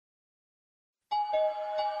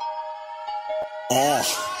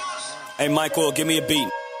Hey, Michael, give me a beat.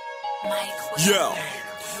 Yeah.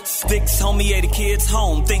 Sticks, homie, 80 kids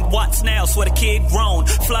home. Think what's now, swear the kid grown.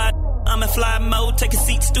 Fly, I'm in fly mode. Take a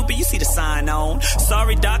seat, stupid, you see the sign on.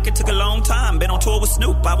 Sorry, doc, it took a long time. Been on tour with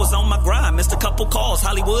Snoop, I was on my grind. Missed a couple calls,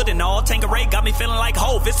 Hollywood and all. Tanqueray got me feeling like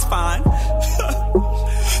Hov, it's fine.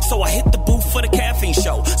 So I hit the booth for the Caffeine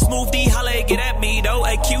Show. Smooth D, holla, get at me, though.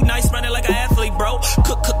 AQ, nice, running like an athlete, bro.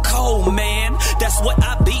 Cold, man. That's what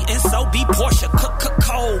I be, and so be Porsche.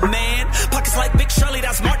 Cold, man. Pockets like Big Shirley,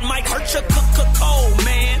 that's Martin Mike hurt you. Cold,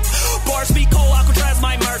 man. Bars be cold, Alcatraz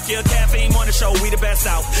might murk you. Caffeine on the show, we the best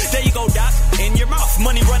out. There you go, Doc, in your mouth.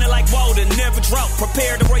 Money running like water, never drought.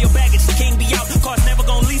 Prepare the royal baggage, the king be out. Cars never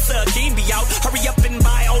gon' Lisa, king be out. Hurry up and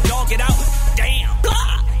buy, old dog, get out. Damn,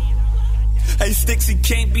 blah. Hey, Sticks, he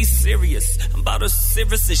can't be serious. I'm about as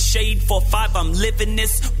serious as Shade 4-5. I'm living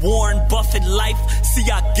this Warren Buffett life. See,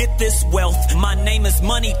 I get this wealth. My name is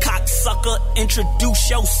Money, cocksucker.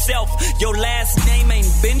 Introduce yourself. Your last name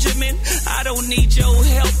ain't Benjamin. I don't need your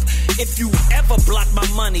help. If you ever block my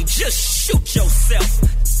money, just shoot yourself.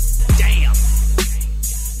 Damn.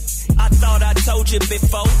 I thought I told you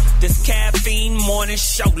before. This Caffeine morning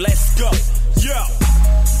show. Let's go. Yo.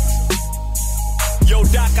 Yo,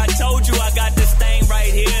 Doc, I told you I got this thing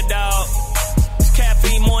right here, dog. It's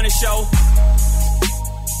Caffeine morning show.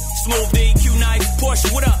 Smooth D, Q Nice,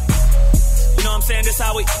 Porsche, what up? You know what I'm saying? This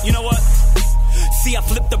how we, you know what? See, I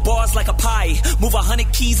flip the bars like a pie. Move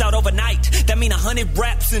 100 keys out overnight. That mean 100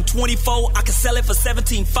 raps in 24. I can sell it for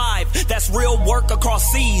 17.5. That's real work across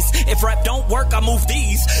seas. If rap don't work, I move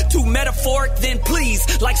these. Too metaphoric, then please.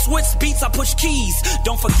 Like Swiss beats, I push keys.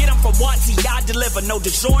 Don't forget I'm from Watsy, I deliver. No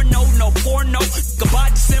DiGiorno, no porno.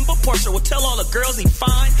 Goodbye December, Porsche will tell all the girls he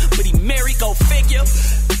fine, but he married, go figure.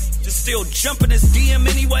 Just still jumping his DM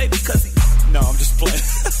anyway because he... No, I'm just playing.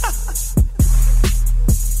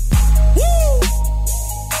 Woo!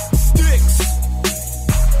 Sticks.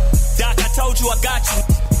 Doc, I told you I got you.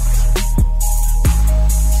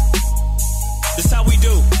 This how we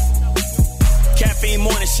do. Caffeine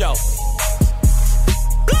morning show.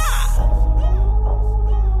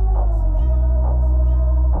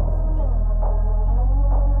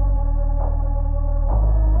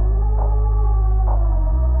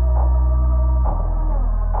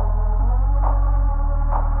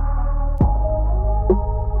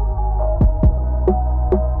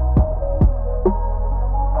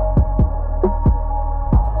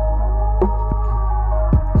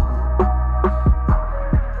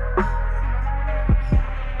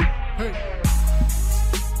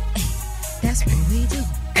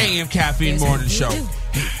 Caffeine morning show.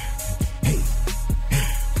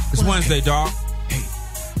 It's Wednesday, dog.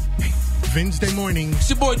 Wednesday morning. It's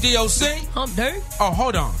your boy DOC. Hump Dirt. Oh,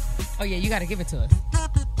 hold on. Oh yeah, you got to give it to us.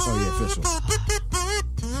 Oh yeah, official.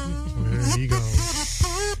 There you go.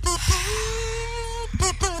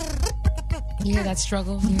 You hear that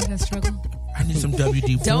struggle? You hear that struggle? I need some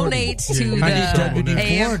WD-40. Donate to the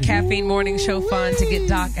AM Caffeine Morning Show Fund to get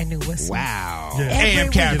Doc a new whistle. Wow. Yeah. AM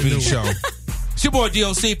Caffeine Show. It's your boy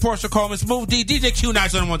DOC, Portia Coleman, Smooth D, DJ Q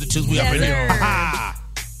Nice on the 1 to 2. We up in here.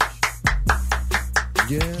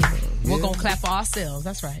 Yeah. We're going to clap for ourselves.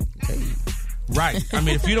 That's right. Hey. Right. I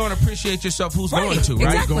mean, if you don't appreciate yourself, who's going to, right?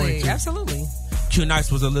 Exactly. Going to. Absolutely. Q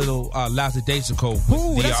Nice was a little lackadaisical.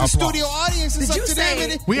 Ooh, that's a studio audience. Did you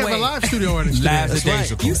say? We have a live studio audience.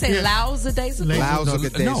 Lackadaisical. You say lackadaisical?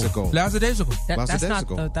 Lackadaisical. Lackadaisical. That's not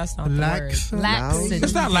the word. Lax.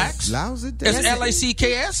 It's not lax. It's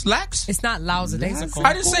LACKS. Lax. It's not lackadaisical.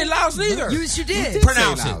 I didn't say louse either. You did.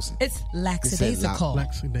 Pronounce it. It's lackadaisical.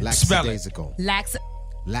 Spell it. Lax.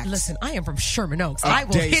 Listen, I am from Sherman Oaks. I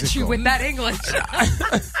will hit you with that English.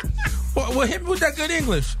 Well, hit me with that good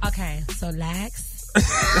English. Okay, so lax. It's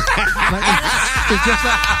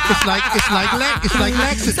like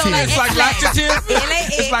laxative. So it's like laxative.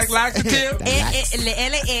 It's like laxative.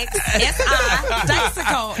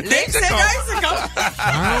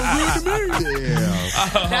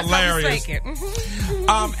 That's hilarious.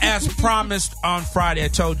 As promised on Friday, I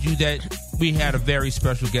told you that we had a very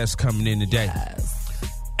special guest coming in today. Yes.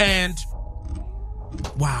 And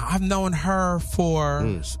wow, I've known her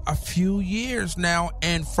for a few years now,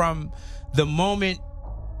 and from the moment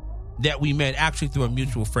that we met, actually through a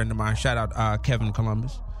mutual friend of mine, shout out Kevin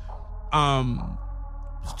Columbus,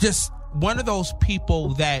 just one of those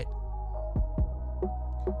people that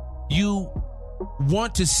you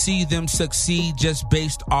want to see them succeed just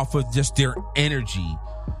based off of just their energy.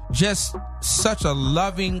 Just such a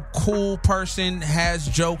loving, cool person, has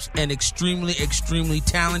jokes, and extremely, extremely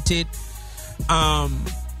talented.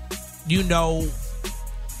 You know,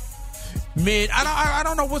 I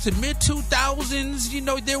don't know, was it mid 2000s? You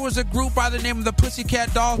know, there was a group by the name of the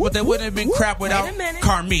Pussycat Dolls, but they wouldn't have been crap without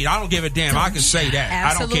Carmit. I don't give a damn. I can say that.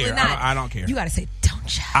 Absolutely I don't care. I don't care. You got to say,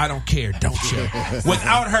 don't you? I don't care. Don't you?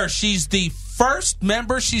 Without her, she's the first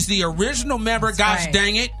member. She's the original member. That's gosh right.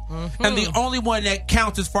 dang it. And the only one that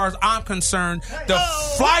counts as far as I'm concerned. The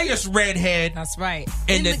flyest redhead. That's right.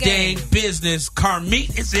 In the dang business.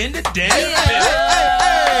 Carmit is in the dang business.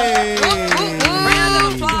 Round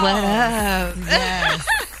of applause. What up? Yes.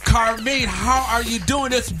 Carmit, how are you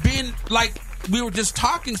doing? It's been like, we were just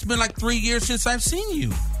talking, it's been like 3 years since I've seen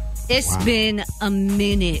you. It's been a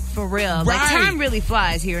minute, for real. Like, time really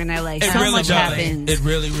flies here in LA. It so really much does. happens. It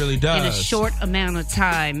really, really does. In a short amount of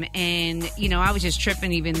time. And, you know, I was just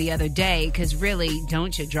tripping even the other day because really,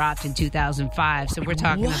 Don't You dropped in 2005. So we're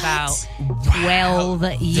talking about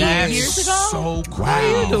 12 years ago. So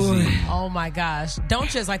crazy. Oh my gosh.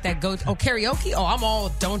 Don't You is like that karaoke? Oh, I'm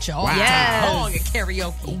all Don't You all the Yes. time. Long at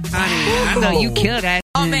karaoke. I know you killed that.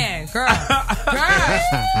 Oh man, girl.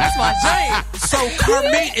 That's my jam. So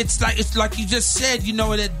Carmit, it's like you just said, you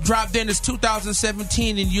know, it dropped in. It's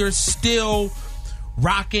 2017 and you're still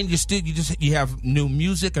rocking. You have new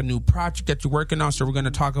music, a new project that you're working on. So we're going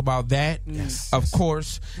to talk about that, of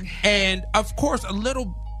course. And of course, a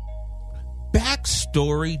little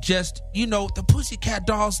backstory, just, you know, the Pussycat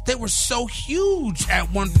Dolls, they were so huge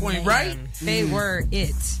at one point, right? They were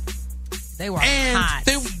it. They were hot.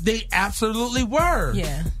 They absolutely were.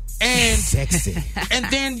 Yeah. And sexy. And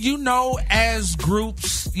then, you know, as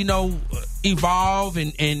groups, you know, evolve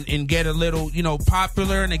and get a little, you know,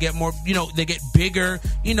 popular, and they get more, you know, they get bigger,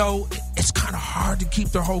 you know, it's kind of hard to keep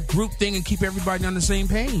the whole group thing and keep everybody on the same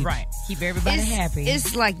page. Right. Keep everybody happy.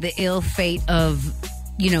 It's like the ill fate of,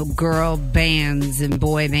 you know, girl bands and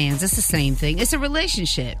boy bands. It's the same thing. It's a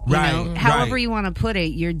relationship. You know? However you want to put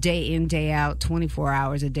it, you're day in, day out, 24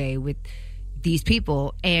 hours a day with these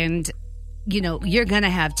people, and you know, you're gonna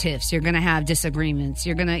have tiffs, you're gonna have disagreements,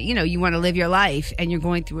 you're gonna, you know, you want to live your life, and you're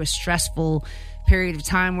going through a stressful period of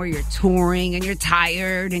time where you're touring and you're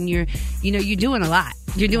tired and you're doing a lot,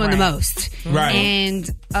 you're doing the most, right? And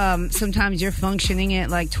sometimes you're functioning at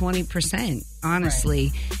like 20%,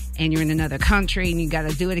 honestly, and you're in another country and you got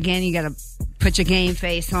to do it again, you got to put your game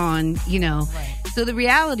face on, you know. So the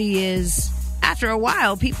reality is, after a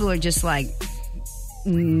while, people are just like,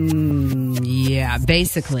 yeah,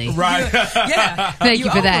 basically. Right. Yeah. Thank you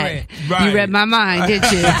for that. Right. You read my mind,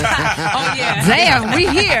 didn't you? Oh, yeah. Damn, we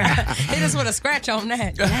here. Hit us with a scratch on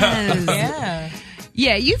that. Yes. Yeah.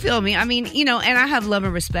 Yeah, you feel me. I mean, you know, and I have love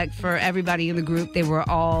and respect for everybody in the group. They were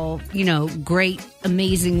all, you know, great,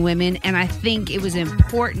 amazing women. And I think it was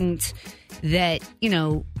important that, you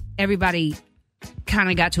know, everybody kind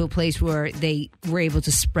of got to a place where they were able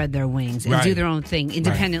to spread their wings and do their own thing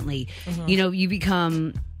independently. You know, you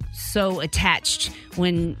become so attached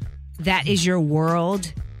when that is your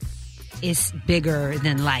world. It's bigger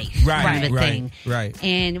than life, kind of a thing. Right.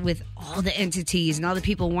 And with all the entities and all the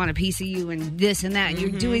people want a piece of you and this and that, and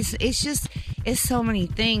you're doing, it's so many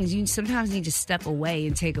things. You sometimes need to step away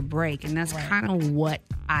and take a break. And that's kind of what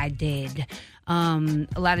I did. A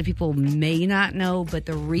lot of people may not know, but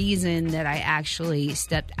the reason that I actually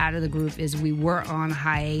stepped out of the group is we were on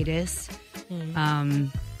hiatus.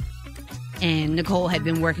 And Nicole had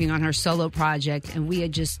been working on her solo project, and we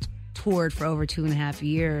had just toured for over 2.5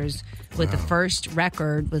 years with the first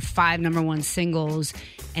record with 5 #1 singles,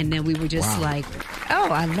 and then we were just like, oh,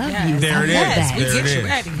 I love you. There it is. We There get it you is.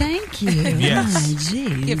 ready. Thank you. Yes. My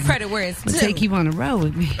geez. Give credit where it's I'll due. take you on a road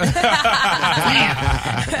with me.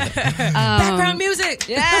 Background music.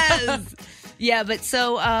 Yes. Yeah, but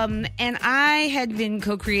so, and I had been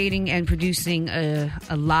co-creating and producing a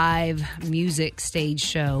live music stage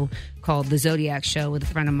show called The Zodiac Show with a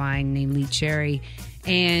friend of mine named Lee Cherry.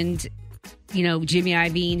 And, you know, Jimmy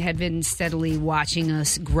Iovine had been steadily watching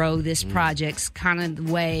us grow this project, kind of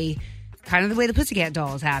the way the Pussycat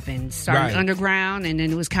Dolls happened. Started underground, and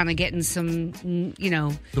then it was kind of getting some, you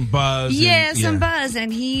know, some buzz. Yeah, some buzz.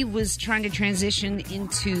 And he was trying to transition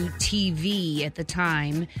into TV at the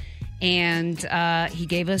time. And he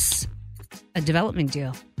gave us a development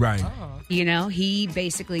deal. Right. You know, he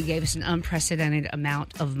basically gave us an unprecedented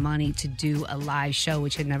amount of money to do a live show,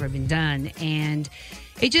 which had never been done. And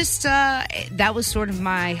it just, that was sort of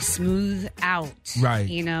my smooth out. Right.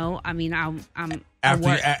 You know, I mean, I'm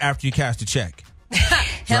after you cast a check.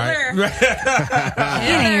 Heather.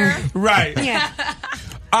 Right. Yeah.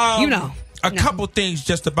 You know. A couple things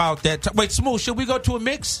just about that. Wait, Smooth, should we go to a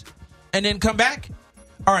mix and then come back?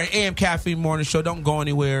 All right, AM Caffeine Morning Show. Don't go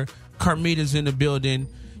anywhere. Carmita's in the building.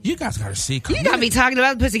 You guys got to see Carmita. You got me talking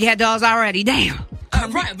about the Pussycat Dolls already. Damn.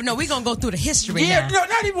 right. No, we're gonna go through the history. Yeah, now. no,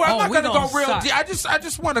 not even. I'm not gonna go real suck. deep. I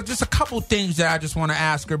just want to just a couple things that I just want to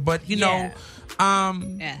ask her. But you know,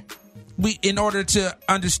 we in order to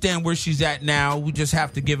understand where she's at now, we just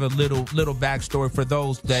have to give a little backstory for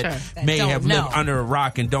those that may have lived under a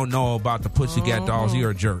rock and don't know about the Pussycat Dolls.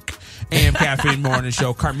 You're a jerk. AM Caffeine Morning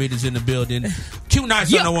Show. Carmit is in the building. Q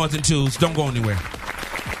Nice on the ones and twos. Don't go anywhere.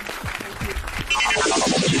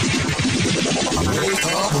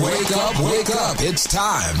 Wake up, wake up. It's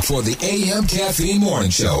time for the AM Caffeine Morning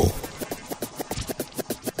Show.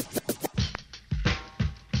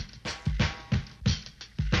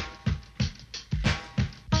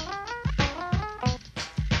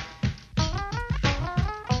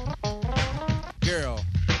 Girl,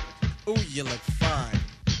 ooh, you look fine.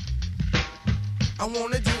 I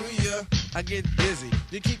wanna do ya. I get dizzy.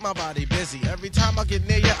 You keep my body busy. Every time I get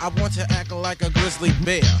near ya, I want to act like a grizzly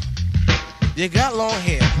bear. You got long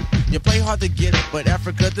hair. You play hard to get, but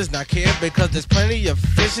Africa does not care because there's plenty of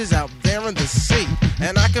fishes out there in the sea.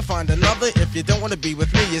 And I can find another if you don't want to be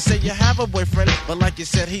with me. You say you have a boyfriend, but like you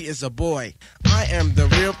said, he is a boy. I am the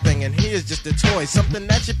real thing, and he is just a toy. Something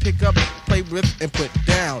that you pick up, play with, and put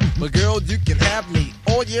down. But girl, you can have me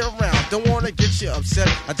all year round. Don't want to get you upset,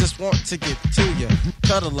 I just want to get to you.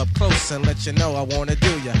 Cuddle up close and let you know I want to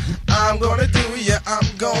do ya. I'm gonna do ya,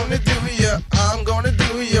 I'm gonna do ya, I'm gonna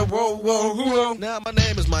do ya, whoa, whoa, whoa. Now my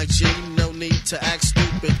name is Mike G, no need to act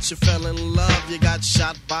stupid. You fell in love, you got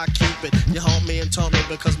shot by Cupid. You haunted me and told me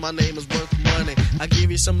because my name is worth money. I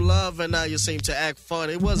give you some love and now you seem to act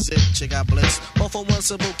funny. Was it you got bliss? All for one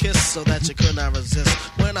simple kiss so that you could not resist.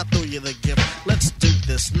 When I threw you the gift, let's do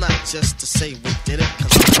this, not just to say we did it,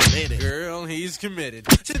 cause I committed. Girl, he's committed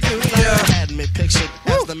to do ya. Had me pictured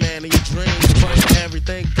as the man of your dreams, but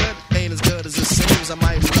everything good ain't as good as it seems. I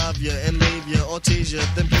might love you and leave you or tease you,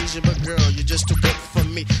 then please you, but girl, you're just too good for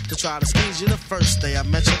me to try to squeeze you. The first day I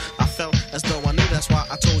met you, I felt as though I knew. That's why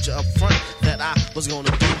I told you up front that I was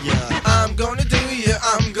gonna do ya. I'm gonna do ya,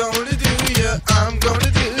 I'm gonna do ya, I'm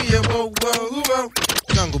gonna do ya, whoa, whoa, whoa.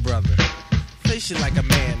 Jungle Brother, face you like a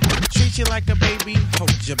man, treat you like a baby,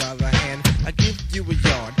 hold you by the hand. I give you a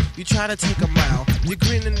yard, you try to take a mile. You're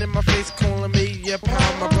grinning in my face, calling me your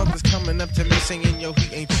pal. My brother's coming up to me singing, yo,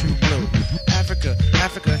 he ain't true blue. Africa,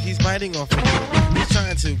 Africa, he's biting off of you. He's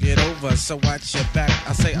trying to get over, so watch your back.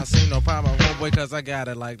 I say no problem, homeboy, cause I got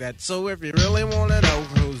it like that. So if you really wanna know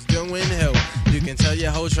who's doing who, you can tell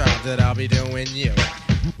your whole tribe that I'll be doing you.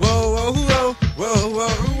 Whoa, whoa, whoa, whoa, whoa,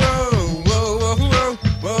 whoa, whoa, whoa, whoa,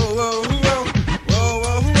 whoa, whoa, whoa.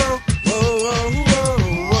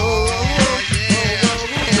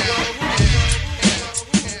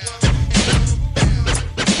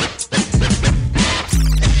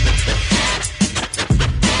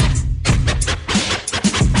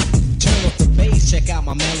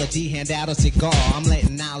 My melody, hand out a cigar. I'm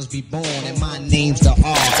letting knowledge be born, and my name's the R.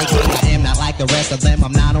 I am not like the rest of them,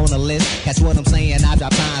 I'm not on the list. That's what I'm saying, I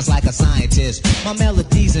drop lines like a scientist. My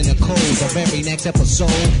melodies in the codes of every next episode.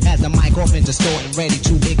 Has the mic off and distorting, ready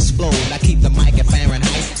to explode. I keep the mic at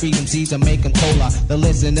Fahrenheit, freedom seeds to make them cola. The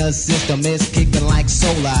listener's system is kicking like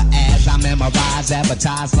solar. As I memorize,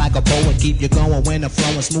 advertise like a poet. Keep you going when the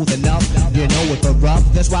flow is smooth enough. You know it the rough,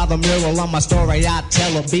 that's why the mural on my story I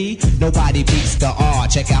tell a B. Nobody beats the R.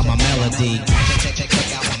 Check out my melody. Check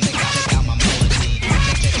out my melody. Check out my melody.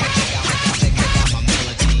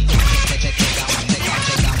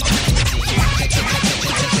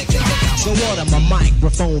 So what am a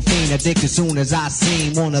microphone fiend addicted soon as I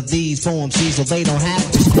seen one of these form C's so they don't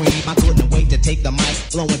have to scream. I couldn't wait to take the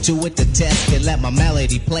mic, blow into it to test it, let my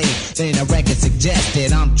melody play. Then the record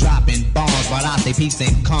suggested I'm dropping bombs, but I stay peace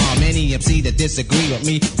and calm. Any MC that disagree with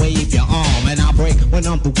me, wave your arm, and I'll break when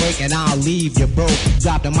I'm through breaking. I'll leave you broke.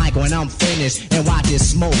 Drop the mic when I'm finished and watch it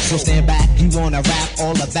smoke. So stand back, you wanna rap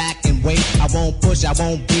all the back and wait. I won't push, I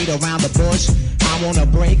won't beat around the bush. I wanna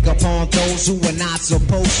break upon those who are not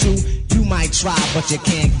supposed to. You might try, but you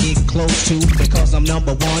can't get close to. Because I'm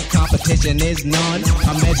number one, competition is none.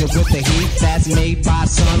 I measure with the heat that's made by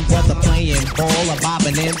sun. Whether playing ball or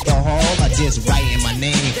bobbing in the hall, or just writing my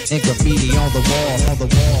name in graffiti on the wall, on the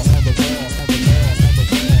wall, on the wall, on the wall.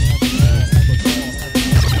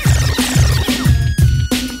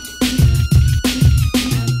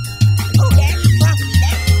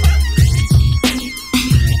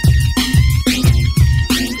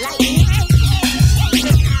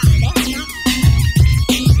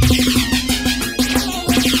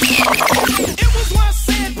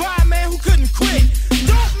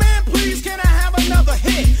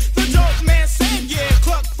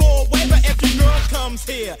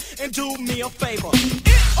 And do me a favor.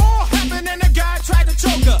 It all happened and the guy tried to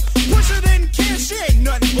choke her. Push her, didn't care, she ain't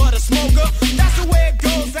nothing but a smoker. That's the way it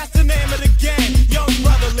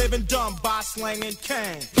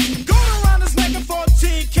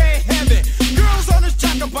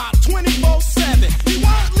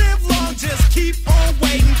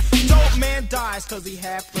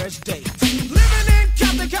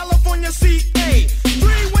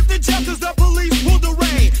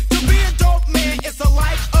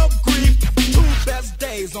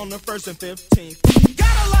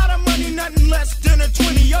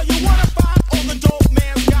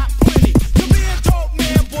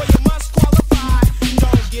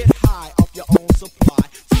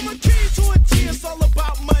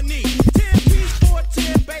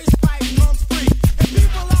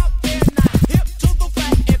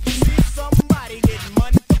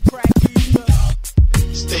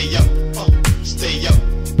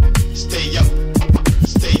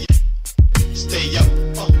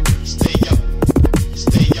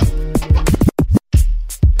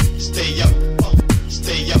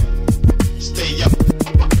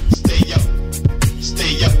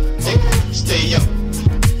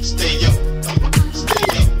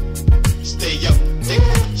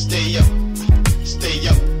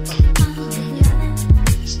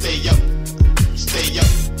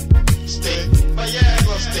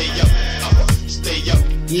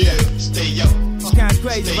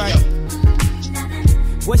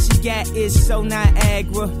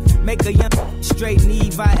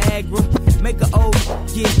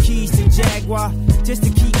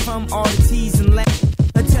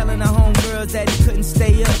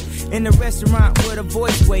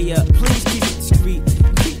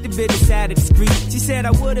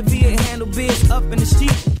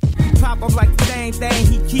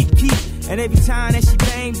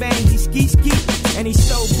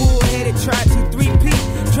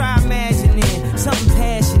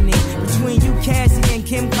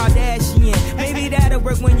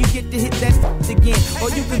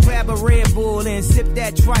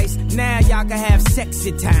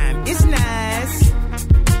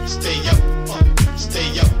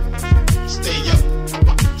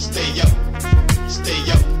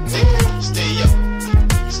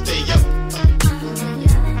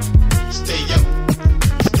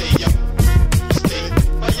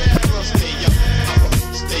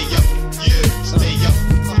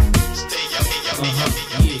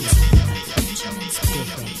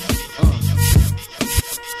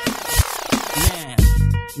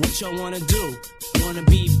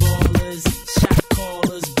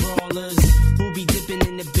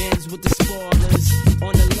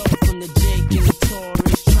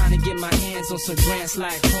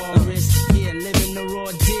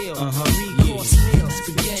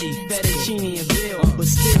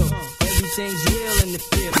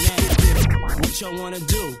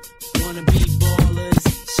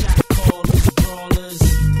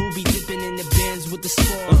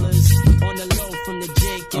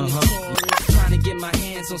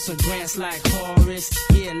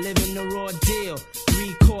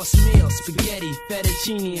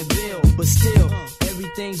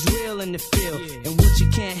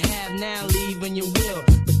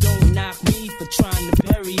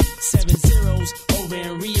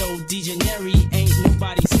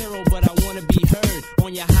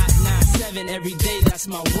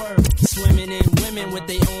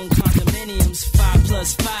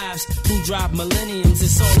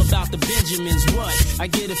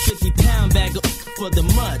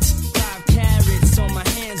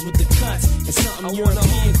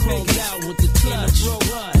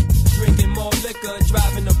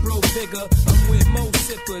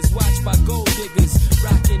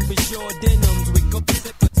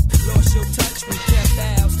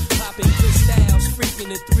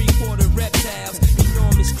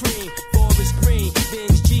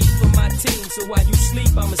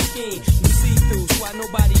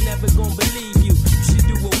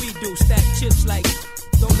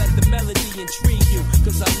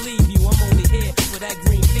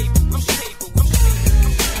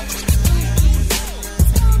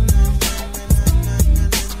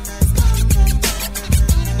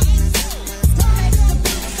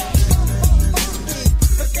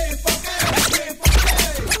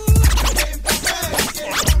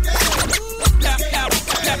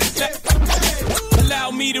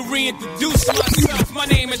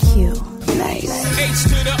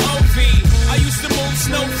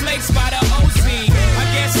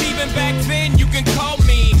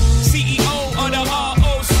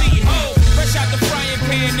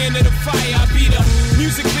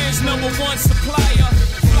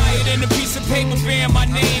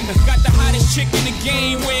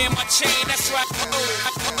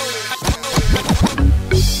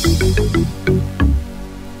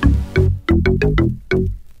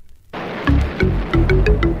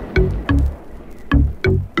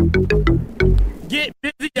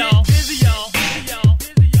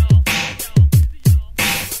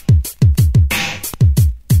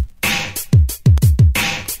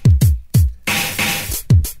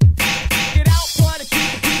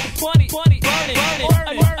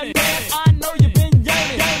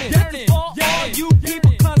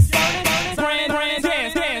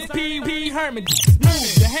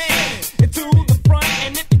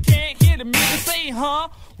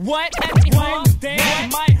What? One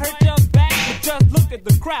dance might hurt your back, but just look at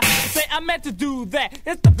the crowd. Say I meant to do that.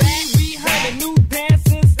 It's the Pee-wee Herman new dance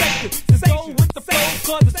sensation. Just go with the flow,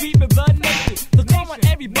 cause it's keeping the nation. So come on,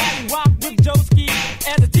 everybody, rock with Joeski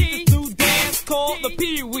and the T. New dance called the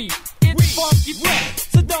Pee-wee. It's funky fresh,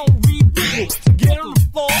 so don't read people. So get on the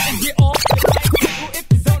floor and get off the bicycle. If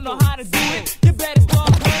you don't know how to do it, you better start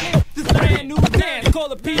learning this brand new dance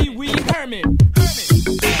called the Pee-wee Herman.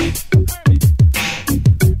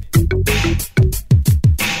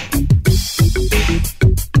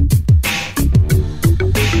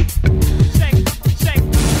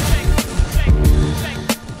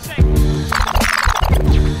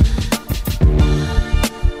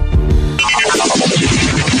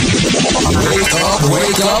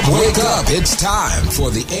 Wake up. It's time for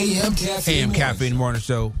the AM Caffeine Morning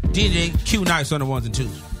Show. DJ Q Nice on the ones and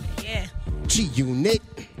twos. Yeah. G-Unit.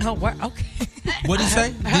 Oh, what? Okay. What did he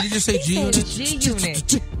say? Did he just say G-Unit?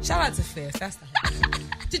 G-Unit. Shout out to Fifth. That's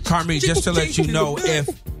the Carmit, just to let you know, if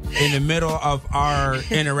in the middle of our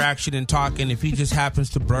interaction and talking, if he just happens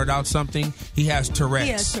to blurt out something, he has Tourette's.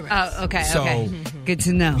 He has Tourette's. Oh, okay, so, okay. Good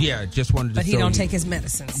to know. Yeah, just wanted to But he don't take his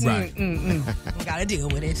medicines. Right. We gotta deal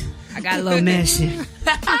with it. I got a little medicine.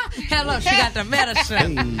 Hello, she got the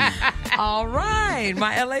medicine. All right,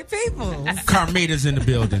 my LA people. Carmit is in the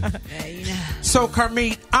building. So,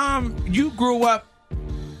 Carmit, you grew up.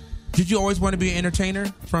 Did you always want to be an entertainer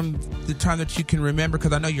from the time that you can remember?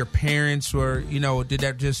 Because I know your parents were, did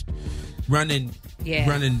that just running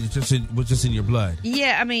was just in your blood?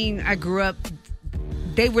 Yeah, I mean, I grew up.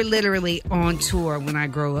 They were literally on tour when I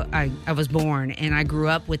grew up. I was born, and I grew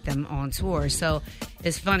up with them on tour. So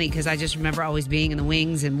it's funny because I just remember always being in the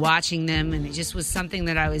wings and watching them, and it just was something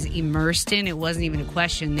that I was immersed in. It wasn't even a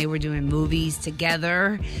question. They were doing movies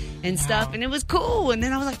together and stuff, and it was cool. And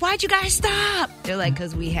then I was like, "Why'd you guys stop?" They're like,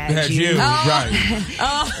 "Because we had you." Right?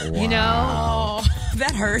 You know,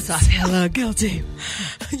 that hurts. I feel guilty.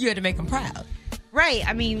 You had to make them proud. Right.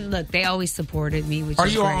 I mean, look, they always supported me. Which Are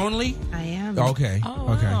is you great. only? I am. Okay.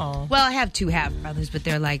 Oh, okay. Wow. Well, I have two half brothers, but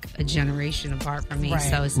they're like a generation apart from me, Right.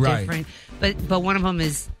 so it's Right. different. But one of them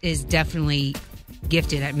is definitely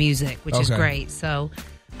gifted at music, which is great. So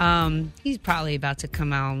he's probably about to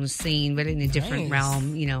come out on the scene, but in a different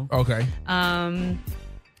realm, Okay.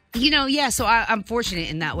 So I'm fortunate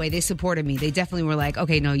in that way. They supported me. They definitely were like,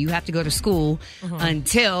 okay, no, you have to go to school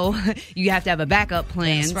until you have to have a backup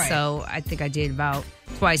plan. That's right. So I think I did about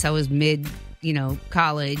twice. I was mid,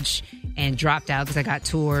 college and dropped out because I got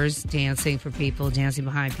tours dancing for people, dancing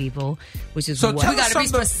behind people, which is So what We got to be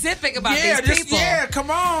specific about these people. Yeah,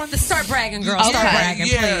 come on. Let's start bragging, girl. Okay. Start bragging,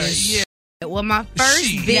 please. Yeah. Well, my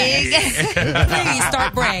first big... Please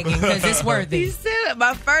start bragging because it's worthy.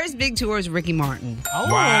 My first big tour is Ricky Martin.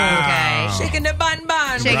 Oh, wow. Okay. Shaking the bun.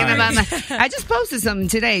 Shaking the bun. I just posted something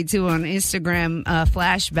today, too, on Instagram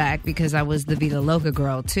flashback because I was the Vida Loca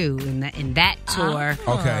girl, too, in that tour.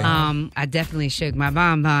 Okay. I definitely shook my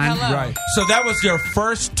bonbon. Hello. Right. So that was your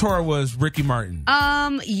first tour was Ricky Martin.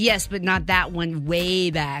 Yes, but not that one way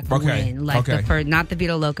back Okay. when. Like Okay. the first, not the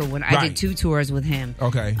Vida Loca one. I Right. did 2 tours with him.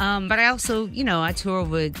 Okay. But I also, I toured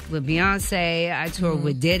with Beyonce. I toured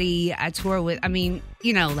with Diddy. I toured with,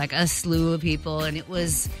 like a slew of people. And it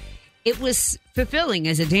was fulfilling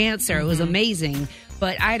as a dancer. It was amazing.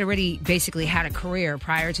 But I had already basically had a career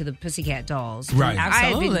prior to the Pussycat Dolls. Right. I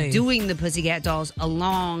had Absolutely. been doing the Pussycat Dolls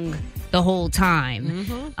along the whole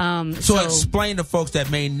time. So explain to folks that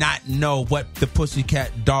may not know what the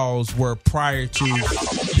Pussycat Dolls were prior to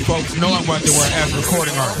folks knowing what they were as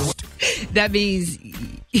recording artists. That means...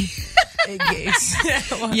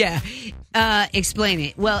 explain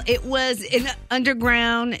it. Well, it was an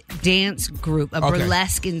underground dance group, a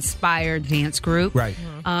burlesque-inspired dance group. Right.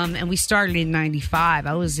 And we started in 95.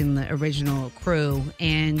 I was in the original crew,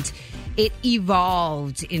 and it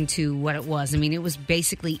evolved into what it was. I mean, it was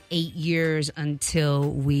basically 8 years until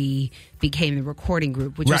we became the recording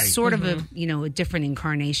group, which was sort of a different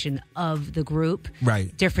incarnation of the group.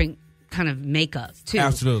 Right. Different kind of makeup, too.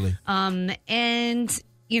 Absolutely.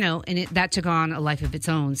 That took on a life of its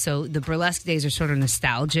own. So the burlesque days are sort of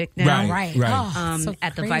nostalgic now. Right. Oh, so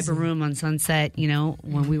at the crazy. Viper Room on Sunset,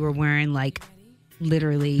 when we were wearing like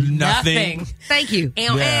literally Nothing. Thank you.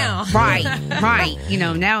 Ow, ow. Right.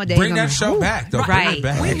 Nowadays Bring that show back, though. Bring Right. it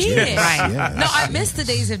back. We need it. Right. Yes. No, I miss the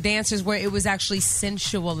days of dancers where it was actually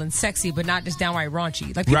sensual and sexy, but not just downright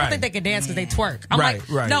raunchy. Like people Right. think they can dance because they twerk. I'm Right, like,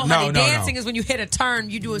 right. no, No, honey, no, dancing no. is when you hit a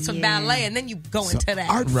turn, you do some ballet, and then you go into that.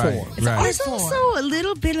 Art Right. form. It's Right. art There's form. also a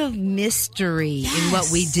little bit of mystery in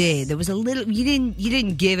what we did. There was a little. You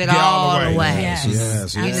didn't give it Get all all the way. away. Yes.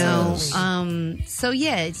 Yes. You know. Absolutely. So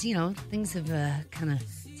yeah, it's things have kind of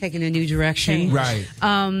taking a new direction. Right.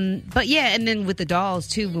 But yeah, and then with the dolls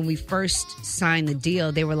too, when we first signed the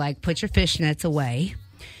deal, they were like, put your fishnets away.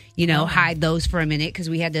 Hide those for a minute because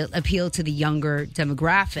we had to appeal to the younger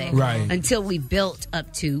demographic. Right. Until we built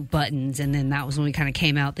up to buttons, and then that was when we kind of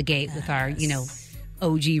came out the gate with our,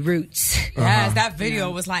 OG roots. Yes, that video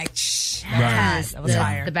was like, shh. That was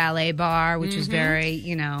fire. The ballet bar, which was very,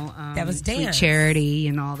 that was Sweet dance. Charity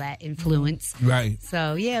and all that influence. Right.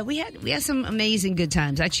 So yeah, we had some amazing good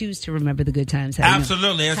times. I choose to remember the good times.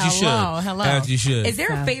 Absolutely, as you should. Hello. As you should. Is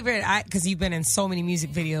there a favorite? Because you've been in so many music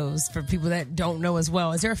videos. For people that don't know as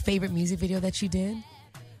well, is there a favorite music video that you did?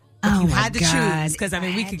 Oh, you my had to God. choose because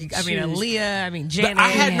we could. I mean, Aaliyah. Janet. But I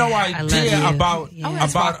had no idea about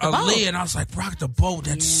Rock the Boat. Aaliyah, and I was like, "Rock the Boat."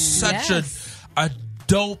 That's such a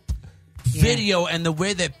dope video, and the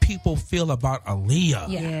way that people feel about Aaliyah.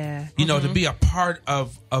 Yeah. To be a part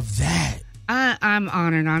of that. I'm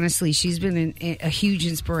honored. Honestly, she's been a huge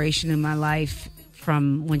inspiration in my life.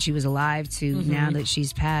 From when she was alive to now that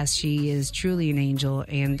she's passed, she is truly an angel.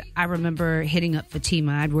 And I remember hitting up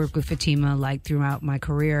Fatima. I'd worked with Fatima throughout my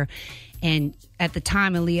career. And at the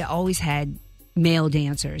time, Aaliyah always had male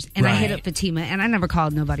dancers. And I hit up Fatima, and I never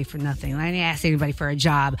called nobody for nothing. I didn't ask anybody for a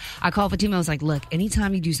job. I called Fatima. I was like, look,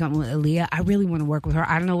 anytime you do something with Aaliyah, I really want to work with her.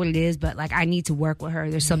 I don't know what it is, but I need to work with her.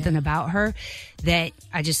 There's something about her that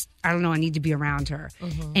I don't know. I need to be around her.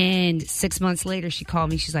 And 6 months later, she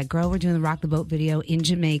called me. She's like, girl, we're doing the Rock the Boat video in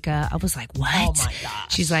Jamaica. I was like, what? Oh my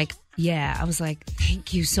gosh. She's like, yeah. I was like,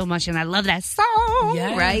 thank you so much. And I love that song.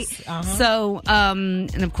 Yes. Right? So,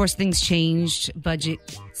 and of course, things changed.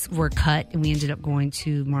 Budgets were cut, and we ended up going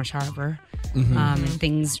to Marsh Harbor. And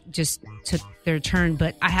things just took their turn.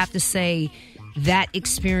 But I have to say, that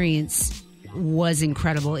experience was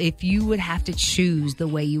incredible. If you would have to choose the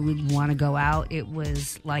way you would want to go out, it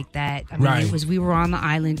was like that. I mean, we were on the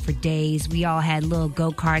island for days. We all had little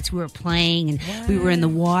go-karts. We were playing, and we were in the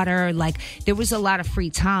water. There was a lot of free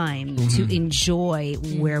time to enjoy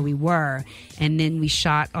where we were. And then we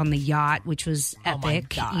shot on the yacht, which was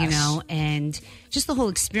epic, and just the whole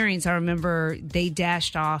experience. I remember they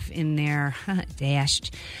dashed off in their hello.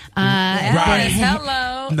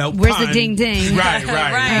 No Where's pun. the ding ding? Right.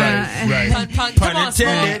 Pun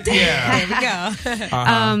intended. Yeah. There we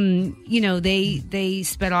go. They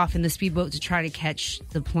sped off in the speedboat to try to catch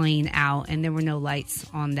the plane out, and there were no lights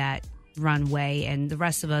on that runway, and the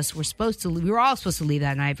rest of us were we were all supposed to leave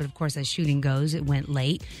that night, but of course, as shooting goes, it went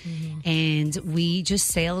late, and we just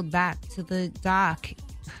sailed back to the dock.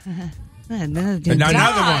 Another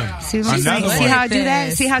one. See how I do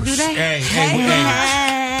that? See how I do that? Hey.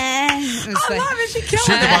 I love it. She's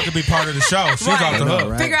about to be part of the show. She's off the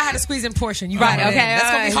hook. Figure out how to squeeze in portion. You got it. Okay,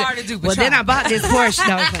 that's gonna be hard to do. Well, then I bought this Porsche.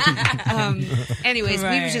 Anyways,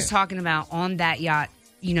 we were just talking about on that yacht,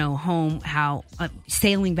 home, how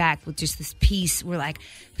sailing back with just this peace. We're like,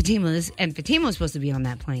 Fatima was supposed to be on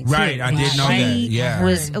that plane. Right, too. I did know that. Yeah.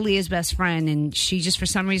 Was Aaliyah's best friend, and she just for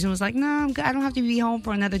some reason was like, no, I'm good. I don't have to be home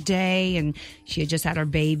for another day. And she had just had her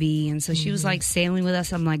baby, and so she was like sailing with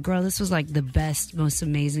us. I'm like, girl, this was like the best, most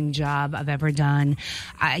amazing job I've ever done.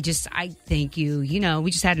 I thank you.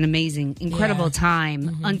 We just had an amazing, incredible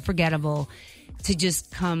time, unforgettable, to just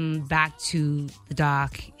come back to the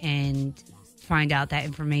dock and find out that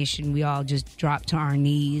information. We all just dropped to our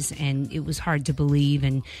knees, and it was hard to believe.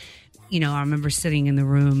 And I remember sitting in the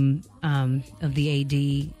room of the AD,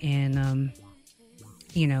 and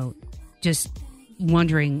just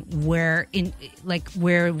wondering where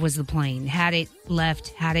was the plane? Had it left?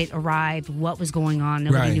 Had it arrived? What was going on?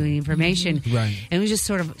 Nobody knew any information. And it was just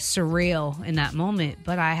sort of surreal in that moment.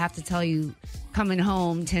 But I have to tell you, coming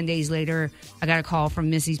home 10 days later, I got a call from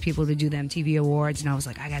Missy's people to do the MTV Awards, and I was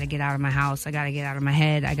like, I got to get out of my house. I got to get out of my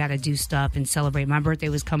head. I got to do stuff and celebrate. My birthday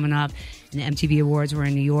was coming up, and the MTV Awards were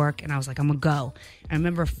in New York, and I was like, I'm going to go. And I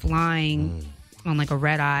remember flying on a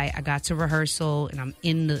red eye. I got to rehearsal, and I'm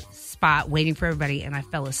in the spot waiting for everybody, and I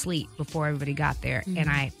fell asleep before everybody got there. And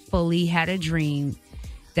I fully had a dream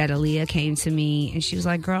that Aaliyah came to me, and she was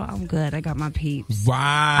like, girl, I'm good. I got my peeps. Wow.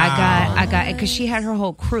 I got it, because she had her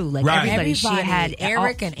whole crew. Everybody. She had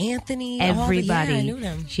Eric and Anthony. Everybody. I knew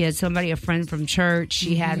them. She had somebody, a friend from church.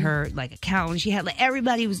 She had her accountant. She had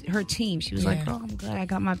everybody was her team. She was like, girl, I'm good. I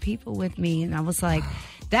got my people with me. And I was like,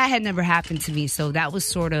 that had never happened to me. So that was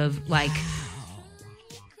sort of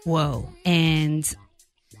whoa. And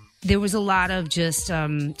there was a lot of just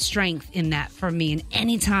strength in that for me. And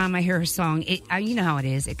anytime I hear her song, you know how it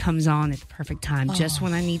is. It comes on at the perfect time, just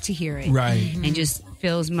when I need to hear it. Right. And just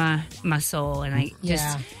fills my soul. And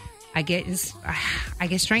I get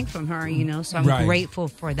strength from her, so I'm grateful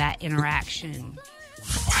for that interaction.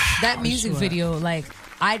 That music video,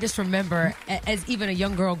 I just remember, as even a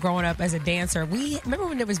young girl growing up as a dancer, remember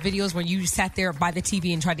when there was videos where you sat there by the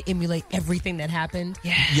TV and tried to emulate everything that happened?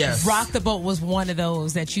 Yes. Rock the Boat was one of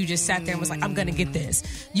those that you just sat there and was like, I'm going to get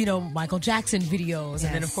this. You know, Michael Jackson videos,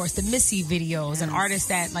 and then, of course, the Missy videos, and artists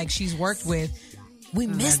that, like, she's worked with. We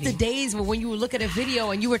miss the days when you would look at a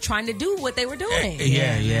video and you were trying to do what they were doing.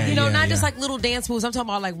 You know, not just like little dance moves. I'm talking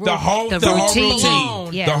about like the whole routine.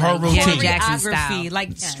 The whole routine. Choreography,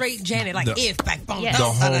 like straight Janet, like if back boom. The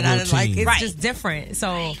whole routine. Like it's just different.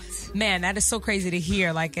 So man, that is so crazy to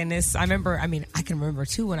hear. Like, and this, I can remember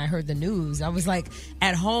too when I heard the news. I was like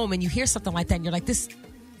at home and you hear something like that and you're like,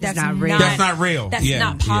 that's not real. That's not real. That's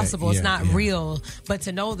not possible. It's not real. But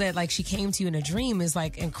to know that like she came to you in a dream is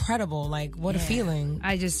like incredible. Like what a feeling.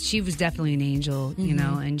 She was definitely an angel, you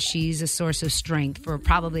know, and she's a source of strength for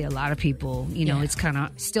probably a lot of people. You know, it's kind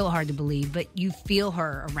of still hard to believe, but you feel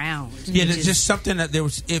her around. Yeah, there's just something that there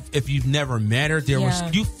was. If you've never met her,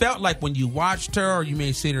 you felt like when you watched her or you may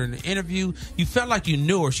have seen her in an interview, you felt like you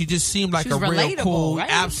knew her. She just seemed like a real cool,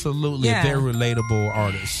 absolutely a very relatable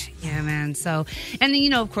artist. Yeah, man. So, and then, you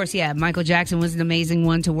know, of course, Michael Jackson was an amazing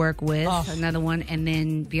one to work with. Another one. And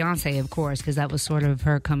then Beyonce, of course, because that was sort of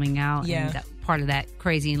her coming out. Yeah. And that part of that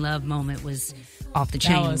Crazy in Love moment was off the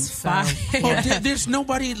chain. That was fine. There's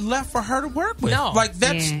nobody left for her to work with. No. Like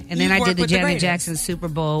that's. Yeah. And then I did the Janet Jackson Super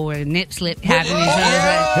Bowl where nip slip happened.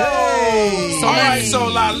 All right, so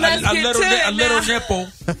a little nipple.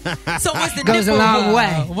 So was the goes nipple, a long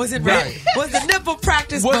way. Was it right? Was the nipple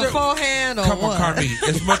practice beforehand or Come on, what? Carmit,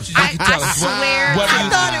 as much as you can tell us. I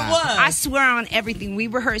thought it was. I swear on everything. We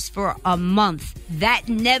rehearsed for a month. That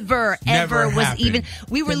never ever was happened. even.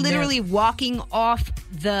 We were literally walking off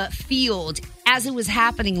the field as it was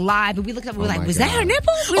happening live, and we looked up. We were like, "Was that her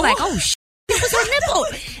nipple?" We were like, "Oh shit, it was her nipple!"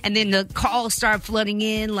 And then the calls started flooding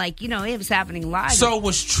in, like, you know, it was happening live. So it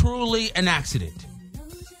was truly an accident.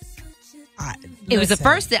 It was the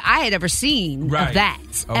first that I had ever seen of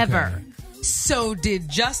that ever. So did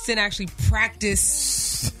Justin actually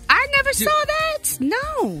practice? I never saw that.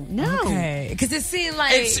 No. Okay, because it seemed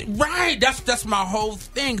like it's right. That's my whole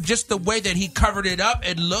thing. Just the way that he covered it up,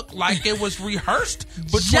 it looked like it was rehearsed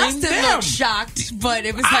between Justin them. looked shocked, but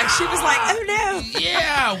it was like she was like, "Oh no!"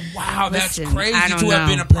 Yeah, wow, Listen, that's crazy I don't to have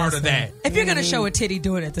know. been a part of that. If you're gonna show a titty,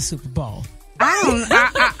 do it at the Super Bowl.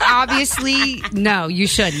 I obviously, no, you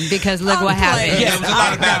shouldn't, because look what happened. Yeah, there was a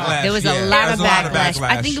lot of backlash. There was a lot of backlash.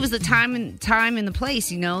 I think it was the time and the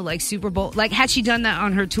place, you know, like Super Bowl. Like, had she done that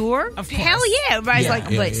on her tour? Of course. Hell yeah.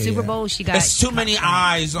 Everybody's but Super Bowl, she got... It's too many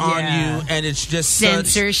eyes on you, and it's just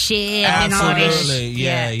censorship and all this.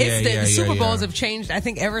 The Super Bowls have changed, I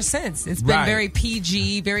think, ever since. It's been very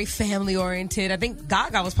PG, very family-oriented. I think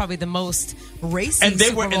Gaga was probably the most racist and they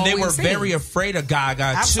Super Bowl were we've seen. very afraid of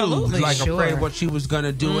Gaga, too. Like, afraid of what she was going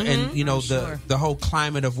to do, and, you know, the whole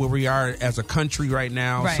climate of where we are as a country right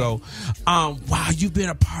now. Right. So, wow, you've been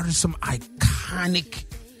a part of some iconic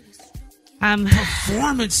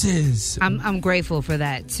performances. I'm grateful for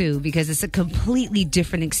that too, because it's a completely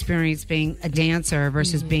different experience being a dancer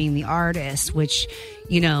versus being the artist, which,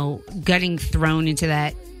 you know, getting thrown into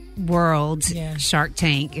that world, Shark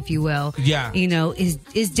Tank, if you will, you know,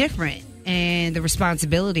 is different. And the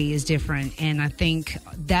responsibility is different. And I think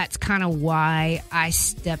that's kind of why I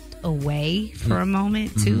stepped away for a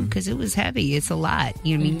moment too, because it was heavy. It's a lot.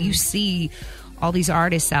 You know, I mean, you see all these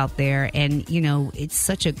artists out there, and, you know, it's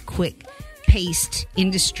such a quick paced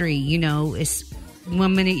industry. You know, it's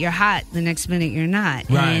 1 minute you're hot, the next minute you're not.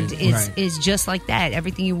 And it's just like that.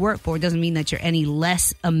 Everything you work for doesn't mean that you're any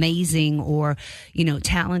less amazing or, you know,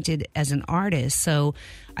 talented as an artist. So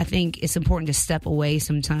I think it's important to step away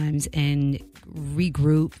sometimes and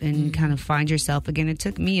regroup and kind of find yourself again. It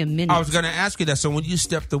took me a minute. I was going to ask you that. So when you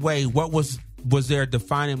stepped away, what was there a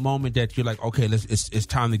defining moment that you're like, okay, it's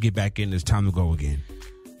time to get back in, it's time to go again?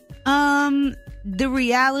 The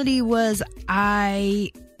reality was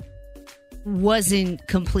I wasn't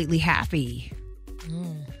completely happy.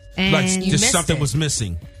 And like just something was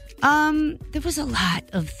missing. There was a lot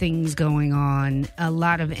of things going on, a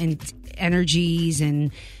lot of energies,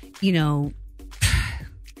 and, you know,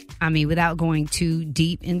 I mean, without going too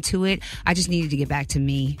deep into it, I just needed to get back to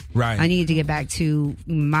me. Right. I needed to get back to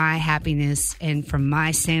my happiness, and from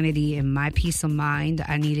my sanity and my peace of mind,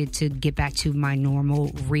 I needed to get back to my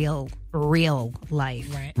normal, real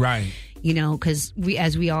life. Right. You know, because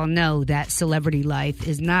as we all know, that celebrity life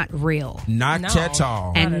is not real. Not at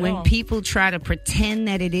all. And when people try to pretend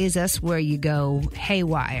that it is, that's where you go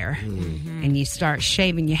haywire. And you start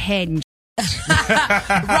shaving your head and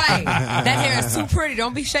right. That hair is too pretty.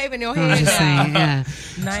 Don't be shaving your head. I'm just saying,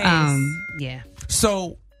 Nice. Yeah.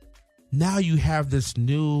 So now you have this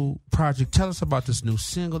new project. Tell us about this new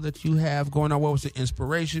single that you have going on. What was the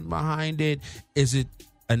inspiration behind it? Is it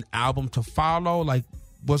an album to follow? Like,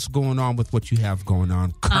 what's going on with what you have going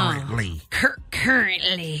on currently?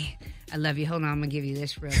 Currently. I love you. Hold on, I'm going to give you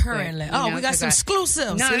this real currently. quick. We got some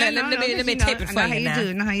exclusives. No, let me tape it for you now.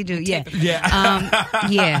 I know how you do. Yeah. Yeah.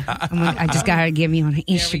 I just got to get me on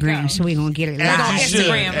Instagram, so we're going to get it live.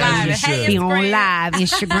 Instagram live. Hey, be on live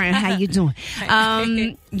Instagram. How you doing?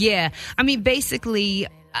 Yeah. I mean, basically,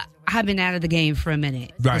 I've been out of the game for a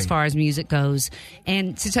minute as far as music goes.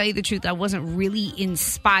 And to tell you the truth, I wasn't really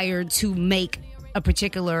inspired to make a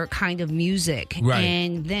particular kind of music.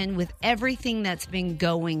 And then with everything that's been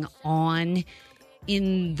going on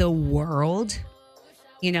in the world,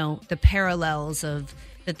 you know, the parallels of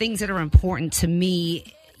the things that are important to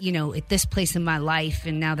me, you know, at this place in my life,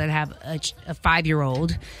 and now that I have a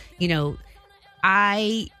 5-year-old, you know,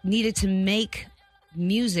 I needed to make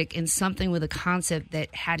music and something with a concept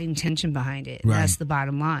that had intention behind it. That's the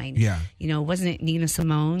bottom line. Yeah. You know, wasn't it Nina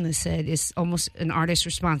Simone that said it's almost an artist's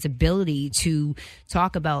responsibility to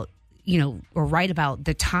talk about, you know, or write about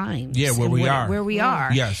the times. Yeah, where we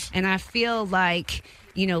are. Yes. And I feel like,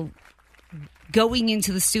 you know, going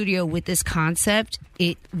into the studio with this concept,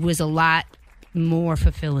 it was a lot more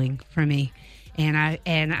fulfilling for me. And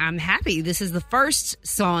I'm happy. This is the first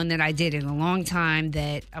song that I did in a long time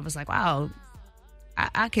that I was like, wow,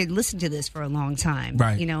 I could listen to this for a long time,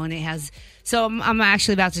 you know, and it has. So I'm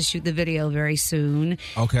actually about to shoot the video very soon.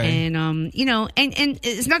 Okay. And you know, and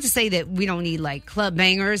it's not to say that we don't need like club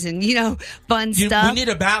bangers and, you know, fun stuff. We need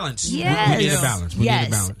a balance. Yes. We need a balance. We need a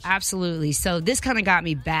balance. Absolutely. So this kind of got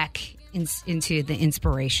me back into the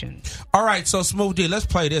inspiration. All right. So Smooth D, let's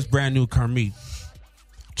play this brand new Carmit.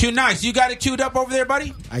 Q Nice, you got it queued up over there,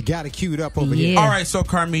 buddy? I got it queued up over here. All right. So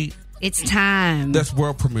Carmit. It's time. Let's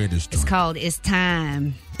world premiere this joint. It's called It's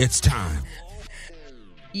Time. It's time.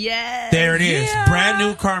 Yes. There it is. Brand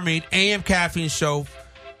new Carmit, AM Caffeine Show.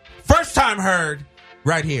 First time heard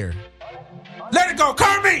right here. Let it go,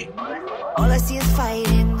 Carmit! All I see is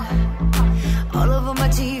fighting. All over my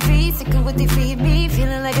TV, sick of what they feed me,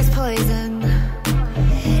 feeling like it's poison.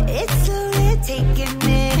 It's slowly taking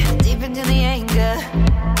me deep into the anger.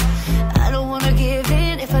 I don't want to give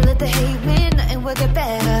in. If I let the hate win, nothing will get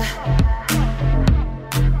better.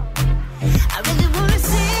 I really want to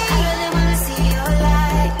see your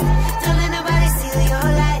light. Don't let nobody steal your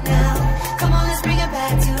light now. Come on, let's bring it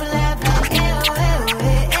back to life. Like, I really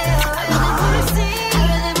want to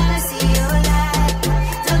see your light.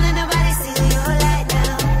 Don't let nobody steal your light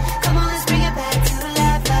now. Come on, let's bring it back to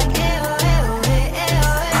life. Like, it's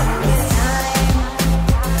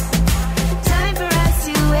time for us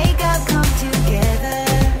to wake up, come together,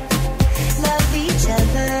 love each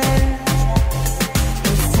other.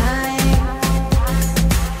 It's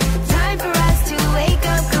time for us to wake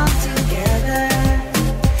up, come together,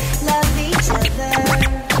 love each other.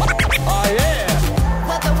 Oh, yeah.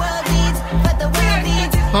 What the world needs,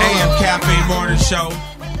 AM Caffeine Morning Show.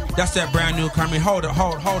 That's that brand new Carmit. Hold it,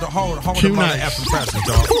 hold the mother effing present,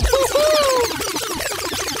 dog.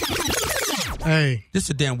 Hey, this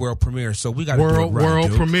is a damn world premiere, so we got to do it right, world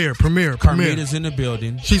dude. premiere. Carmit is in the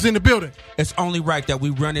building. She's in the building. It's only right that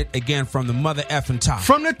we run it again from the mother effing top.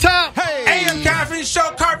 From the top. Hey, AM Caffeine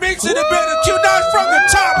Show. Carmit's in the building. Q Nice from the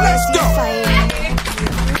top. Let's go.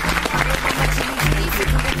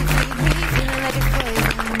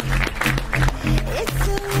 it's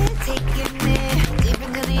slowly taking me deep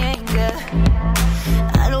into the anger.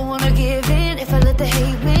 I don't want to give in. If I let the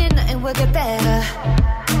hate win, nothing will get better.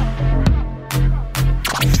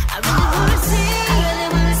 I really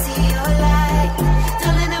want to see your light.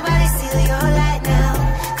 Don't let nobody steal your light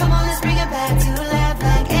now. Come on, let's bring it back to life.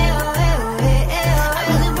 Like, I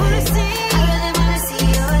really want to see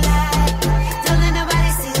your light. Don't let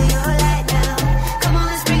nobody steal your light now. Come on,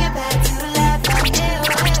 let's bring it back to life. Like,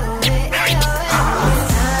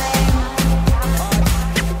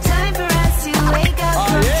 time for us to wake up,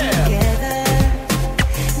 come together,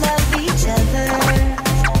 love each other.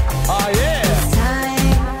 Oh, yeah.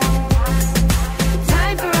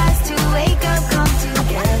 Time for us to wake up, come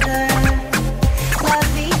together,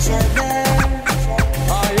 love each other.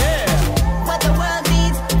 Oh, yeah. What the world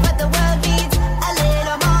needs, a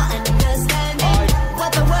little more understanding.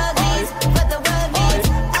 What the world needs, a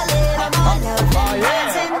little more love and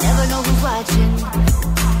dancing. Never know who's watching.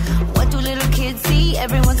 What do little kids see?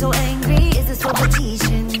 Everyone's so angry. Is this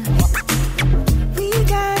competition? We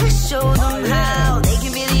gotta show them how they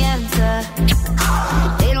can be the answer.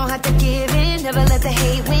 They don't have to give in, never let the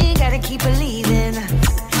hate win. Gotta keep believing.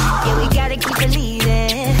 Yeah, we gotta keep believing. I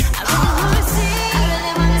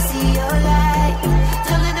really wanna see your light.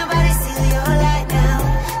 Don't let nobody see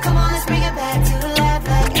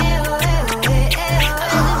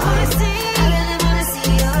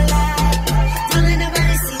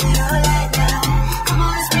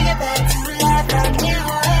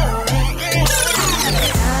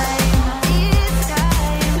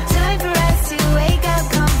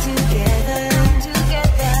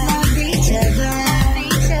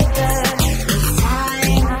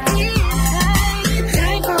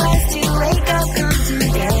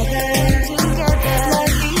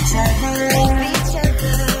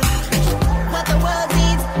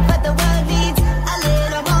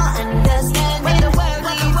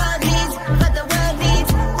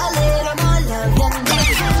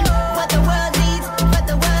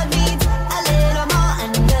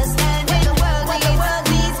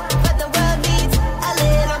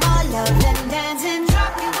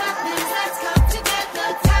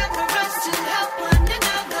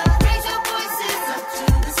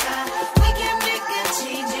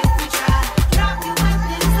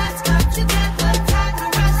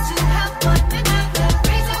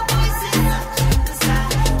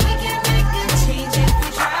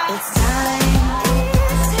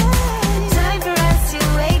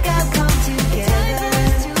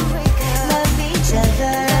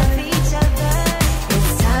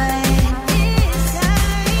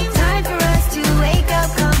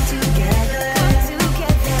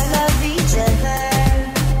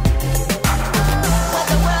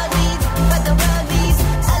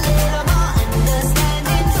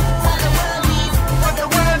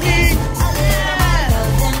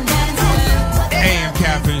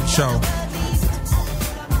Show.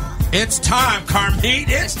 It's time, Carmit.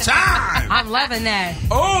 It's time. I'm loving that.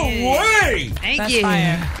 Oh, wait. Thank you.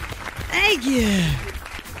 Thank you.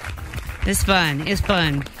 It's fun. It's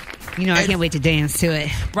fun. You know, I can't wait to dance to it.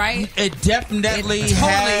 Right? It definitely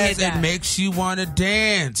has. It makes you want to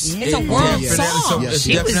dance. It's a world song. It's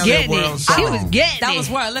She was definitely getting a world it. song. She was getting That it. was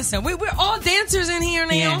wild. Listen, we're all dancers in here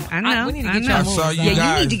now. Yeah, I know. We need to I get know. y'all I saw moves. you Yeah,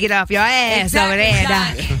 guys. you need to get off your ass over there,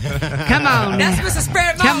 Doc. Come on now. That's Mr.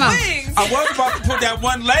 Spread My Come on. Wings. I was about to put that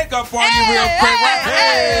one leg up on you real quick.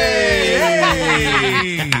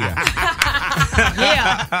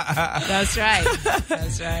 Yeah. That's right.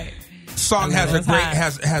 That's right. Song has a great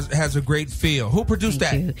has a great feel. Who produced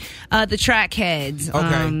that? The Track Heads.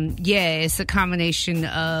 Okay. Yeah, it's a combination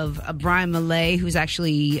of Brian Malay, who's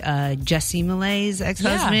actually Jesse Malay's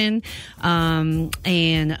ex-husband,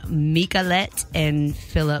 and Mika-Let and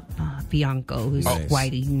Philip Bianco, who's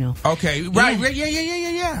Whitey, you know. Okay, right.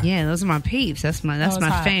 Yeah. Yeah, those are my peeps. That's my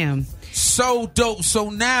fam. So dope.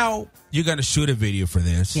 So now you're gonna shoot a video for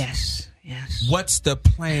this. Yes. What's the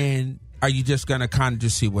plan? Are you just going to kind of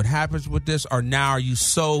just see what happens with this? Or now are you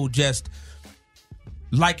so just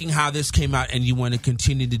liking how this came out and you want to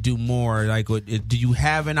continue to do more? Like, do you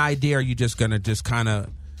have an idea? Or are you just going to just kind of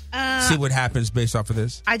see what happens based off of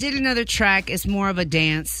this? I did another track. It's more of a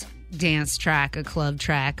dance track, a club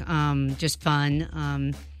track, just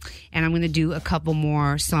fun. And I'm going to do a couple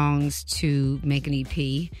more songs to make an EP.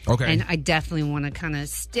 Okay. And I definitely want to kind of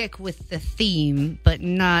stick with the theme, but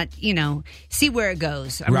not, see where it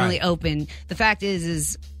goes. I'm really open. The fact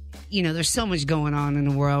is, there's so much going on in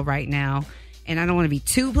the world right now. And I don't want to be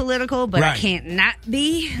too political, but I can't not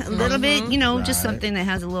be a little bit, just something that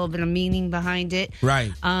has a little bit of meaning behind it.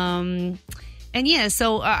 Right. And yeah,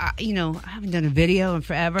 so, I haven't done a video in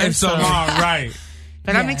forever. And so long, right.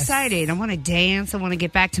 But I'm excited. I want to dance. I want to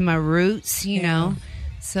get back to my roots, you know.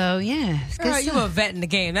 So, yeah. It's good You a vet in the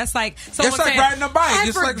game. That's like someone it's like saying, riding a bike. I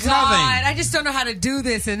It's forgot. like nothing. I just don't know how to do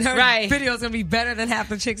this. And her video's going to be better than half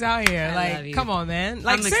the chicks out here. I love you. Come on, man.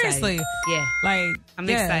 Like, I'm seriously. excited. Yeah. I'm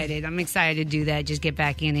yeah. excited. I'm excited to do that. Just get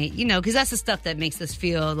back in it, because that's the stuff that makes us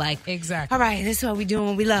feel like, exactly. All right, this is what we doing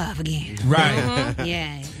what we love again. Right.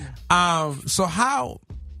 Yeah. So how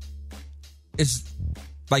is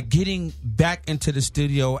like getting back into the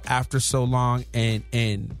studio after so long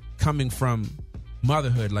and coming from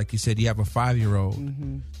motherhood, like you said, you have a 5-year-old.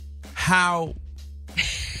 Mm-hmm. How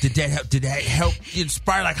did that help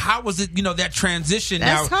inspire? Like, how was it? That transition.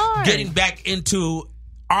 That's now hard. Getting back into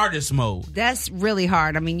artist mode. That's really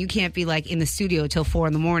hard. I mean, you can't be like in the studio till 4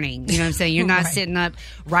 a.m. You know what I'm saying? You're not sitting up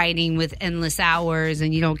writing with endless hours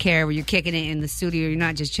and you don't care where you're kicking it in the studio. You're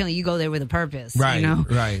not just chilling. You go there with a purpose. Right.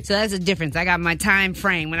 Right. So that's a difference. I got my time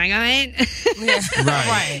frame when I go in.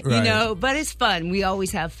 Right. But it's fun. We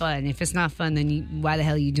always have fun. If it's not fun, then why the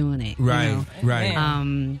hell are you doing it? Right.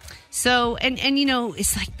 Right. So, and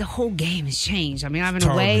it's like the whole game has changed. I mean, I've been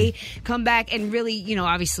away, come back, and really,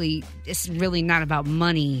 obviously, it's really not about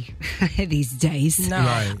money these days. No.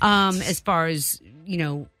 Right. As far as,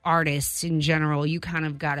 artists in general, you kind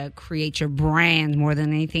of got to create your brand more than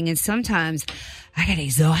anything. And sometimes I get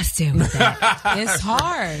exhausted with that. It's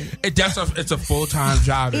hard. It's a full-time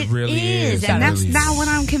job. It really is. And that's not what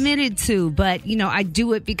I'm committed to. But, I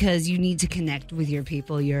do it because you need to connect with your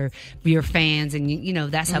people, your fans.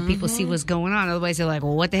 And, that's how people see what's going on. Otherwise, they're like,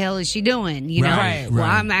 well, what the hell is she doing? Right. Well,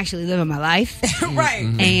 I'm actually living my life. Right.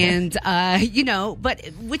 And, but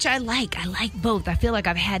which I like. I like both. I feel like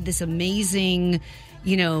I've had this amazing,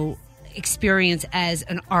 experience as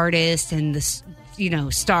an artist and this,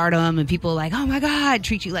 stardom, and people are like, oh my God,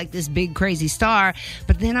 treat you like this big crazy star.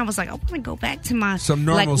 But then I was like, I want to go back to some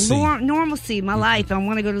normalcy. Normalcy in my life. I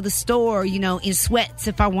want to go to the store, in sweats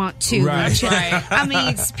if I want to. Right. I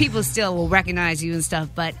mean, people still will recognize you and stuff,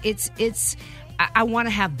 but I want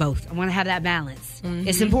to have both. I want to have that balance. Mm-hmm.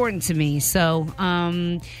 It's important to me. So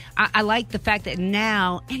I like the fact that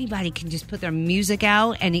now anybody can just put their music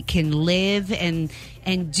out and it can live and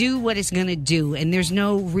do what it's going to do. And there's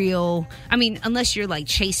no real, unless you're like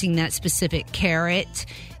chasing that specific carrot,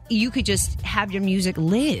 you could just have your music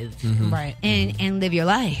live, right, and live your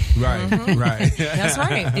life, right, right. That's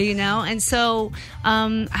right. And so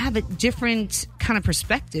I have a different kind of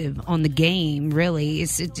perspective on the game. Really,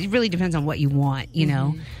 it really depends on what you want,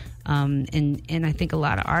 and I think a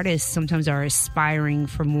lot of artists sometimes are aspiring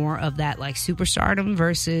for more of that like superstardom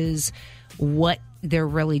versus what they're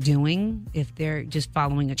really doing, if they're just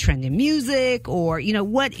following a trend in music, or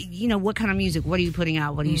what kind of music, what are you putting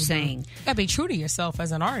out, what are you saying? You gotta be true to yourself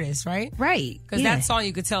as an artist, right? Right. Because that song,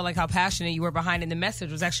 you could tell like how passionate you were behind it. The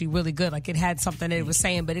message was actually really good. Like it had something that it was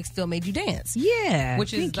saying, but it still made you dance. Yeah,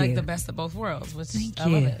 which is like the best of both worlds. Which I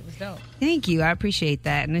love it. It was dope. Thank you. I appreciate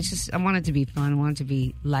that, and it's just I want it to be fun. I want it to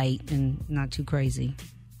be light and not too crazy.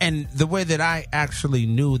 And the way that I actually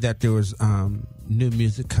knew that there was new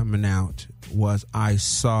music coming out was I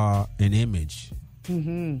saw an image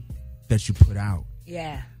that you put out.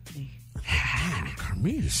 Yeah. Damn,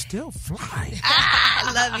 Carmit is still flying.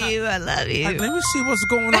 I love you. I love you. Like, let me see what's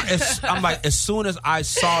going on. I'm like, as soon as I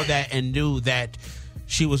saw that and knew that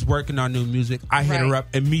she was working on new music, I hit her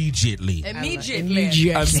up immediately. Immediately.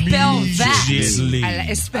 Spell that.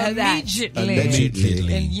 Immediately. Spell that.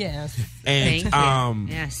 Immediately. And yes. And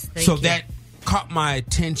yes, so that caught my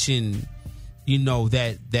attention.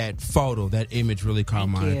 That photo, that image really caught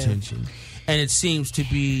my attention. And it seems to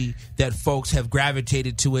be that folks have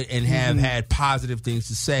gravitated to it and have had positive things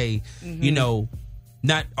to say.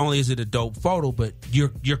 Not only is it a dope photo, but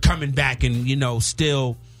you're coming back and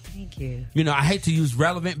still. Thank you. I hate to use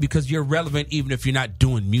relevant because you're relevant even if you're not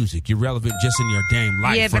doing music. You're relevant just in your damn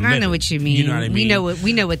life. Yeah, but I know what you mean. You know what I mean?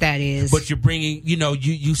 We know what that is. But you're bringing,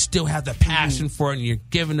 you still have the passion for it, and you're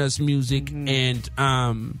giving us music, and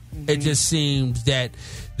it just seems that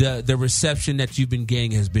the reception that you've been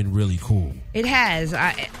getting has been really cool. It has.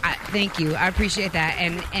 I thank you. I appreciate that,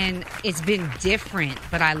 and it's been different,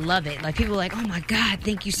 but I love it. Like people are like, oh my God,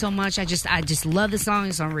 thank you so much. I just love the song.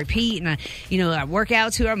 It's on repeat, and I work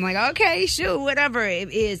out to it. I'm like, okay, shoot, whatever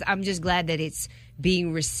it is. I'm just glad that it's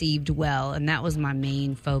being received well, and that was my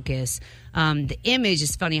main focus. The image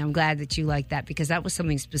is funny. I'm glad that you like that because that was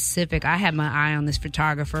something specific. I had my eye on this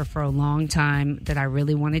photographer for a long time that I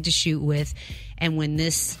really wanted to shoot with, and when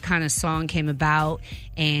this kind of song came about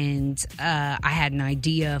and I had an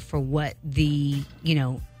idea for what the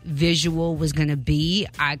visual was going to be,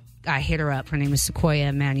 I hit her up. Her name is Sequoia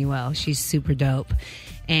Emanuel. She's super dope,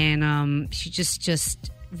 and she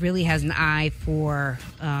just really has an eye for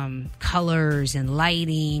colors and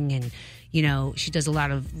lighting, and she does a lot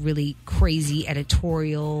of really crazy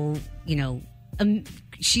editorial.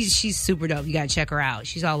 She's super dope. You gotta check her out.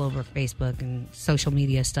 She's all over Facebook and social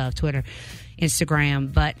media stuff, Twitter,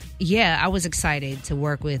 Instagram. But yeah, I was excited to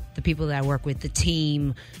work with the people that I work with, the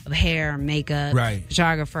team of hair, makeup,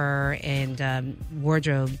 photographer, and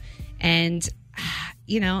wardrobe, and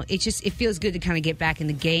it feels good to kind of get back in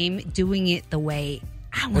the game, doing it the way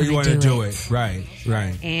I want to do it. Right.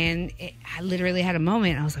 And I literally had a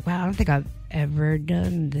moment. I was like, wow, I don't think I've ever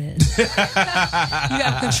done this. You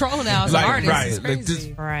have control now as an artist. Right. It's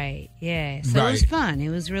crazy. Right. Yeah. So it was fun. It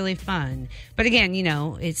was really fun. But again,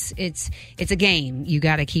 it's a game. You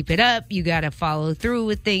got to keep it up. You got to follow through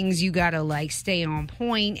with things. You got to stay on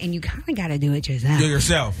point, and you kind of got to do it yourself. Do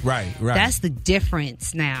yourself. Right. That's the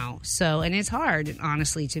difference now. So, and it's hard,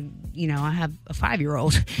 honestly, to I have a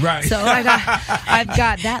 5-year-old. Right. So I've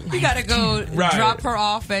got that. You got to go drop her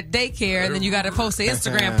off at daycare, and then you got to post an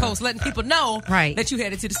Instagram post letting people know that you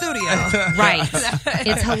headed to the studio. Right.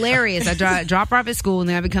 It's hilarious. I drop her off at school, and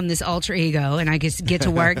then I become this alter ego, and I just get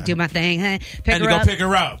to work, do my thing, pick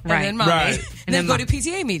her up. Right. And then and then go to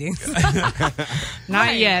PTA meetings.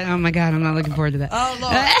 Not yet. Oh my God, I'm not looking forward to that. Oh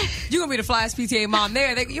Lord, you're gonna be the flyest PTA mom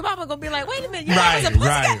there. Your mama gonna be like, wait a minute, you was a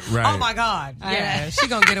pussycat? Oh my God, yeah, she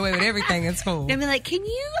gonna get away with everything in school. They'll be like, can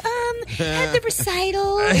you have the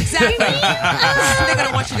recital? Exactly. They're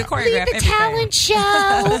gonna want you to choreograph the everything. Talent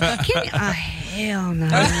show. Can you? Hell no.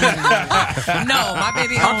 No, my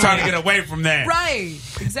baby. I'm trying to get away from that. Right.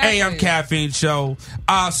 Exactly. AM Caffeine Show.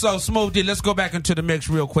 So, Smooth D, let's go back into the mix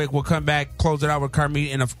real quick. We'll come back, close it out with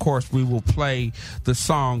Carmit, and of course, we will play the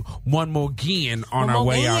song One More Again on our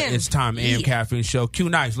way out. It's time, AM Caffeine Show. Q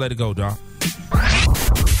Nice, let it go, dog.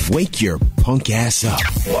 Wake your punk ass up.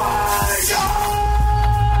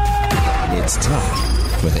 It's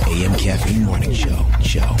time for the AM Caffeine Morning Show.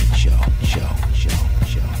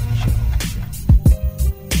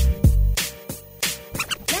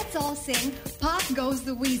 Let's all sing Pop Goes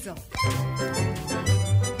the Weasel.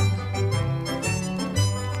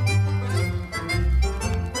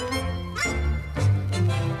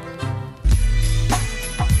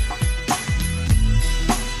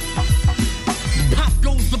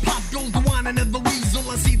 Pop goes the wine and the weasel.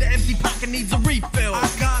 I see the empty pocket needs a refill. I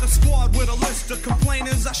got a squad with a list of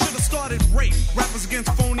complainers. I should have started rape. Rappers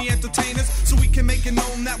against phony entertainers, so we can make it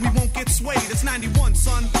known that we won't get swayed. It's 91,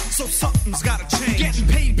 son, so something's gotta change. Getting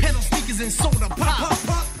paid, pedal sneakers and soda pop.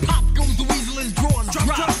 Pop goes the weasel as drawers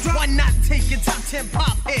drop. Why not take your top 10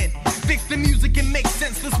 pop hit? Fix the music and make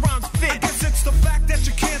sense, this rhymes fit. I guess it's It's the fact that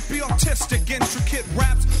you can't be artistic. Intricate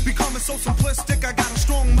raps becoming so simplistic. I got a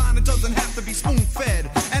strong mind, it doesn't have to be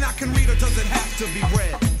spoon-fed. And I can read, it doesn't have to be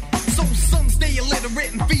read. So some stay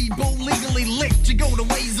illiterate and feeble, legally licked. You go the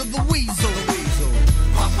ways of the weasel. The weasel.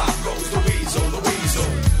 Pop, pop goes the weasel, the weasel.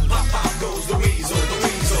 Pop, pop goes the weasel, the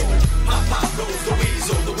weasel. Pop, pop goes the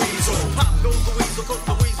weasel, the weasel. Pop goes the weasel, goes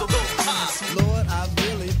the weasel, goes pop. Lord, I've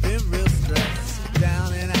really been real stressed,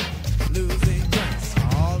 down and out, losing ground.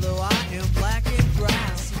 Although I am black and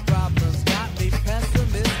brown, problems got me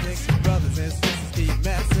pessimistic. Brothers and sisters keep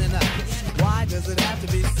messing up. Why does it have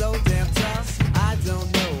to be so damn tough? I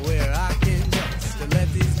don't know where I can go to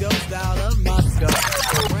let these ghosts out of my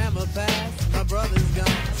skull. Grandma passed, my brother's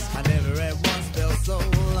gone. I never at once felt so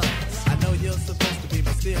alone. I know you're supposed to be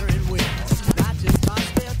my steering wheel, not just my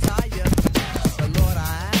spare tire. But Lord,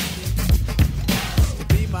 I ask you to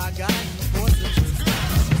be my guiding force in this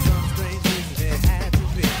time. For some strange reason it had to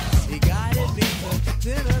be. He guided me to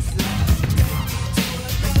Tennessee.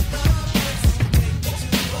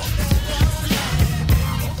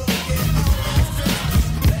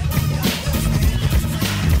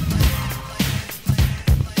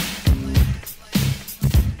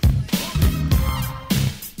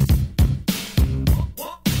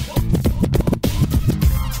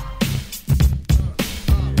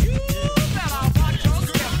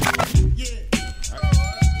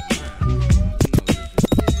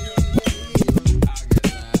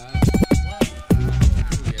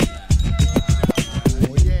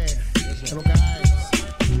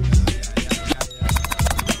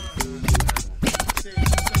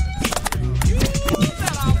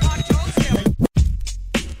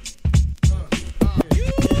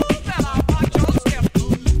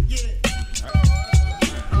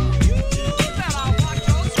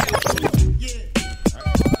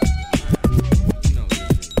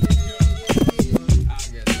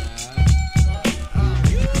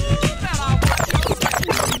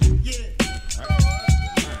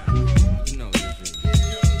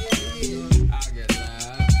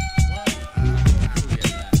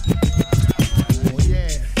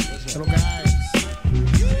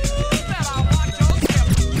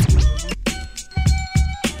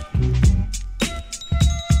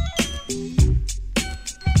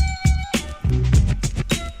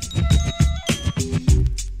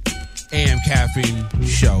 Caffeine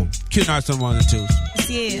Show. Q-Nice on one and twos.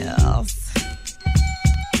 Yes.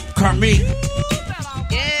 Carmit.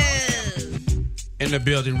 Yes. In the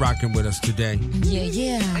building rocking with us today.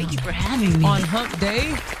 Yeah. Thank you for having me. On Hump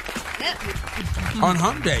Day. On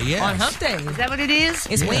Hump Day, yeah. On Hump Day. Is that what it is?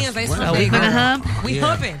 It's Wednesday. Oh, we gonna hump? We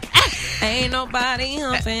humping. Ain't nobody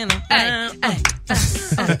humping.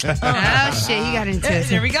 Oh shit, you got into it.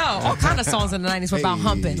 There we go. All kind of songs in the 90s were about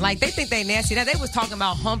humping. Like they think they nasty. That they was talking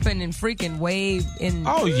about humping and freaking wave in.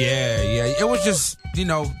 Oh yeah. It was just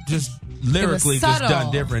just lyrically just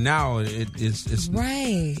done different. Now it's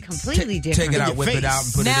right, completely different. Take it out, whip it out,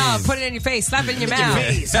 and put it in. Put it in your face, slap it in your mouth,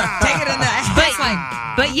 take it in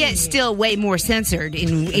the. But yet still way more censored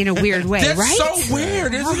in a weird way, That's right? so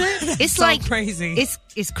weird, isn't it? It's so like crazy. It's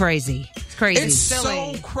crazy. It's crazy. It's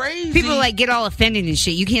silly. so crazy. People like get all offended and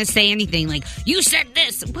shit. You can't say anything like you said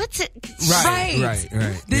this. What's it? Right.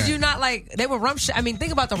 Did you not like they were rump? I mean,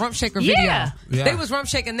 think about the rump shaker video. Yeah. They was rump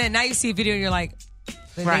shaking. Then now you see a video and you're like.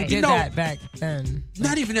 Right. They did that back then.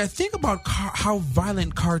 Not even that. Think about how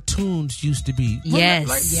violent cartoons used to be. Yes.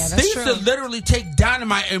 They used to literally take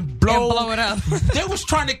dynamite and blow it up. They was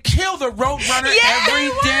trying to kill the Roadrunner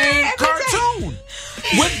every damn cartoon.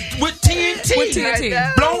 With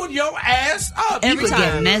TNT. Blowing your ass up. Every time.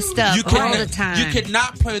 Get messed up all the time. You could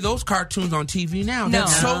not play those cartoons on TV now. No.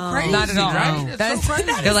 That's so crazy. Not at all. Right? That's so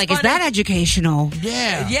crazy. They're like, is that educational?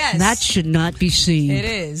 Yeah. Yes. That should not be seen. It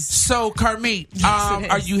is. So, Carmit,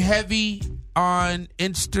 are you heavy on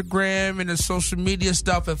Instagram and the social media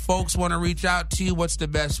stuff? If folks want to reach out to you, what's the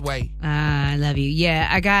best way? I love you. Yeah,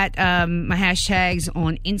 I got my hashtags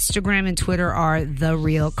on Instagram and Twitter are The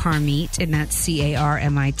Real Carmit, and that's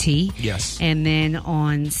CARMIT. Yes. And then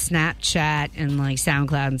on Snapchat and like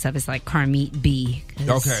SoundCloud and stuff, it's like Carmit B.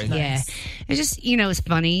 Okay. Yeah. Nice. It's just, it's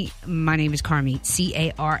funny. My name is Carmit,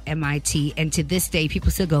 CARMIT. And to this day,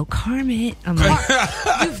 people still go, Carmit. I'm like,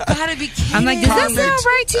 you've got to be kidding. I'm like, does that sound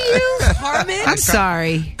right to you? Carmit? I'm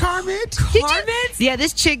sorry. Carmit? Yeah,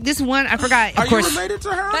 this one, I forgot. Are of course, you related to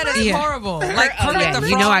her? That is horrible. Like Kermit the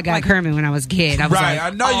you know Frog, I got Kermit when I was a kid. I was right,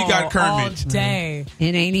 like, I know you got Kermit. All day.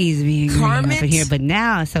 It ain't easy being green Carmit? up in here, but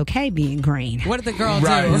now it's okay being green. What did the girl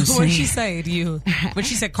Right. do? What did she say to you? When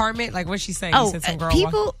she said Carmit, like what did she say? You said some girl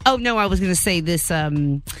people. Oh no, I was gonna say this.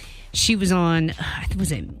 she was on.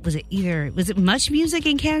 Was it Much Music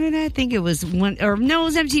in Canada? I think it was one, or no, it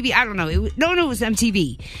was MTV. I don't know. It was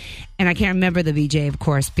MTV, and I can't remember the VJ, of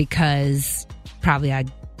course, because probably I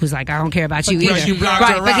was like, I don't care about you either. You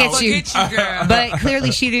forget you. But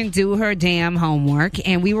clearly she didn't do her damn homework,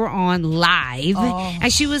 and we were on live,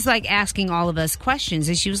 and she was like asking all of us questions,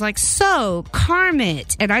 and she was like, so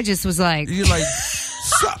Carmit, and I just was like, you're like,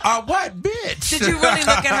 what bitch? Did you really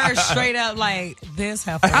look at her straight up like this?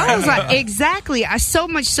 I was like, exactly. I so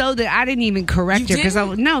much so that I didn't even correct her because I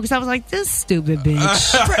was like, this stupid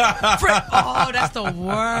bitch. Oh, that's the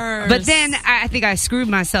worst. But then I think I screwed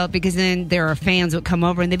myself because then there are fans would come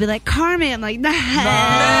over and they'd be like, Carmit. I'm like, nah. I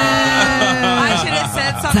should have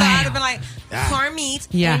said something. I'd have been like, Carmit,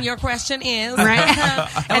 and your question is right.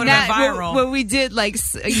 And that viral. When we did like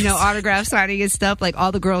autograph signing and stuff, like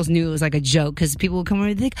all the girls knew it was like a joke because people would come over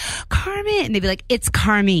and be like, Carmit, and they'd be like, it's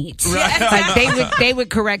Carmit. Right. Like they would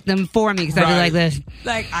correct them for me because I'd be like this.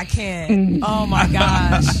 Like, I can't. Oh my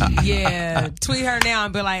gosh. Yeah. Tweet her now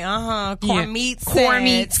and be like, Carmit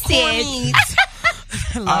said.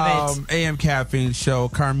 Love it. AM Caffeine Show,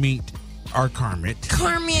 Carmit. Or Carmit.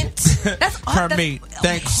 That's Carmit.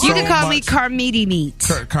 Thanks so much. You can call me Carmiti Meat.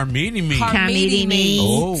 Carmiti Meat. Carmiti Meat.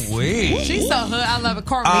 Oh, wait. She's so hood. I love it.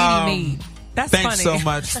 Carmiti Meat. That's thanks funny. so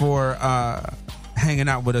much for hanging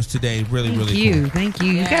out with us today. Really cool. Thank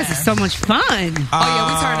you. You guys are so much fun. We turn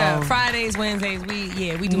up Fridays, Wednesdays.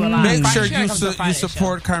 We do a lot. Make sure you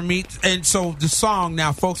support Carmit. And so the song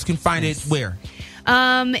now, folks can find it where?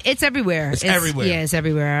 It's everywhere. It's everywhere. Yeah, it's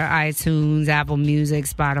everywhere. iTunes, Apple Music,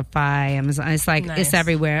 Spotify, Amazon. It's like it's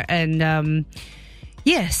everywhere. And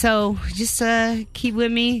so just keep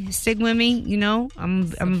with me, stick with me. You know,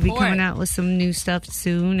 I'm gonna be coming out with some new stuff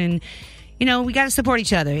soon, and we got to support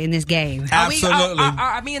each other in this game. Absolutely.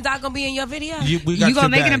 Are me and Doc gonna be in your video? You gonna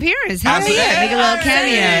make an appearance? Hell yeah, make a little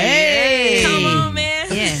cameo. Hey, come on, man.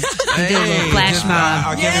 Yeah, do a little flash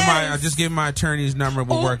mob. I'll just give my attorney's number.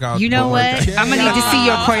 We'll work out. You know what? I'm gonna need to see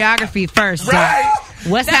your choreography first. Right.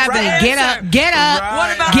 What's happening? Right. Get up. Right.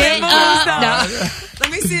 What about get that moves, up? though?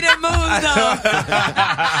 Let me see that moves, though.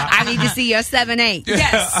 I need to see your 7-8.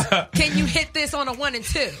 Yes. Can you hit this on a 1 and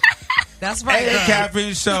 2? That's right. Hey,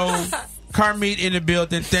 Caffeine Show. Carmit in the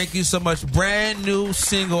building. Thank you so much. Brand new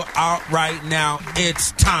single out right now.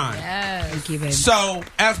 It's time. Yes. Thank you, baby. So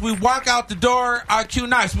as we walk out the door, Q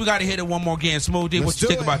Nice, we got to hit it one more again. Smooth D, what you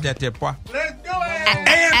think about that there, boy? Let's do it.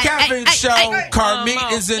 AM Caffeine Show. Carmit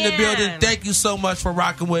is in the building. Thank you so much for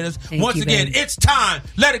rocking with us. Once again, baby. It's time.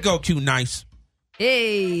 Let it go, Q Nice.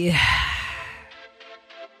 Hey.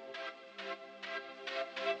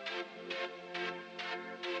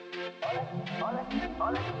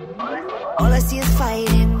 All I see is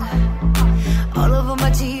fighting. All over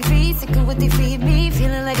my TV, sick of what they feed me.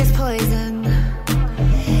 Feeling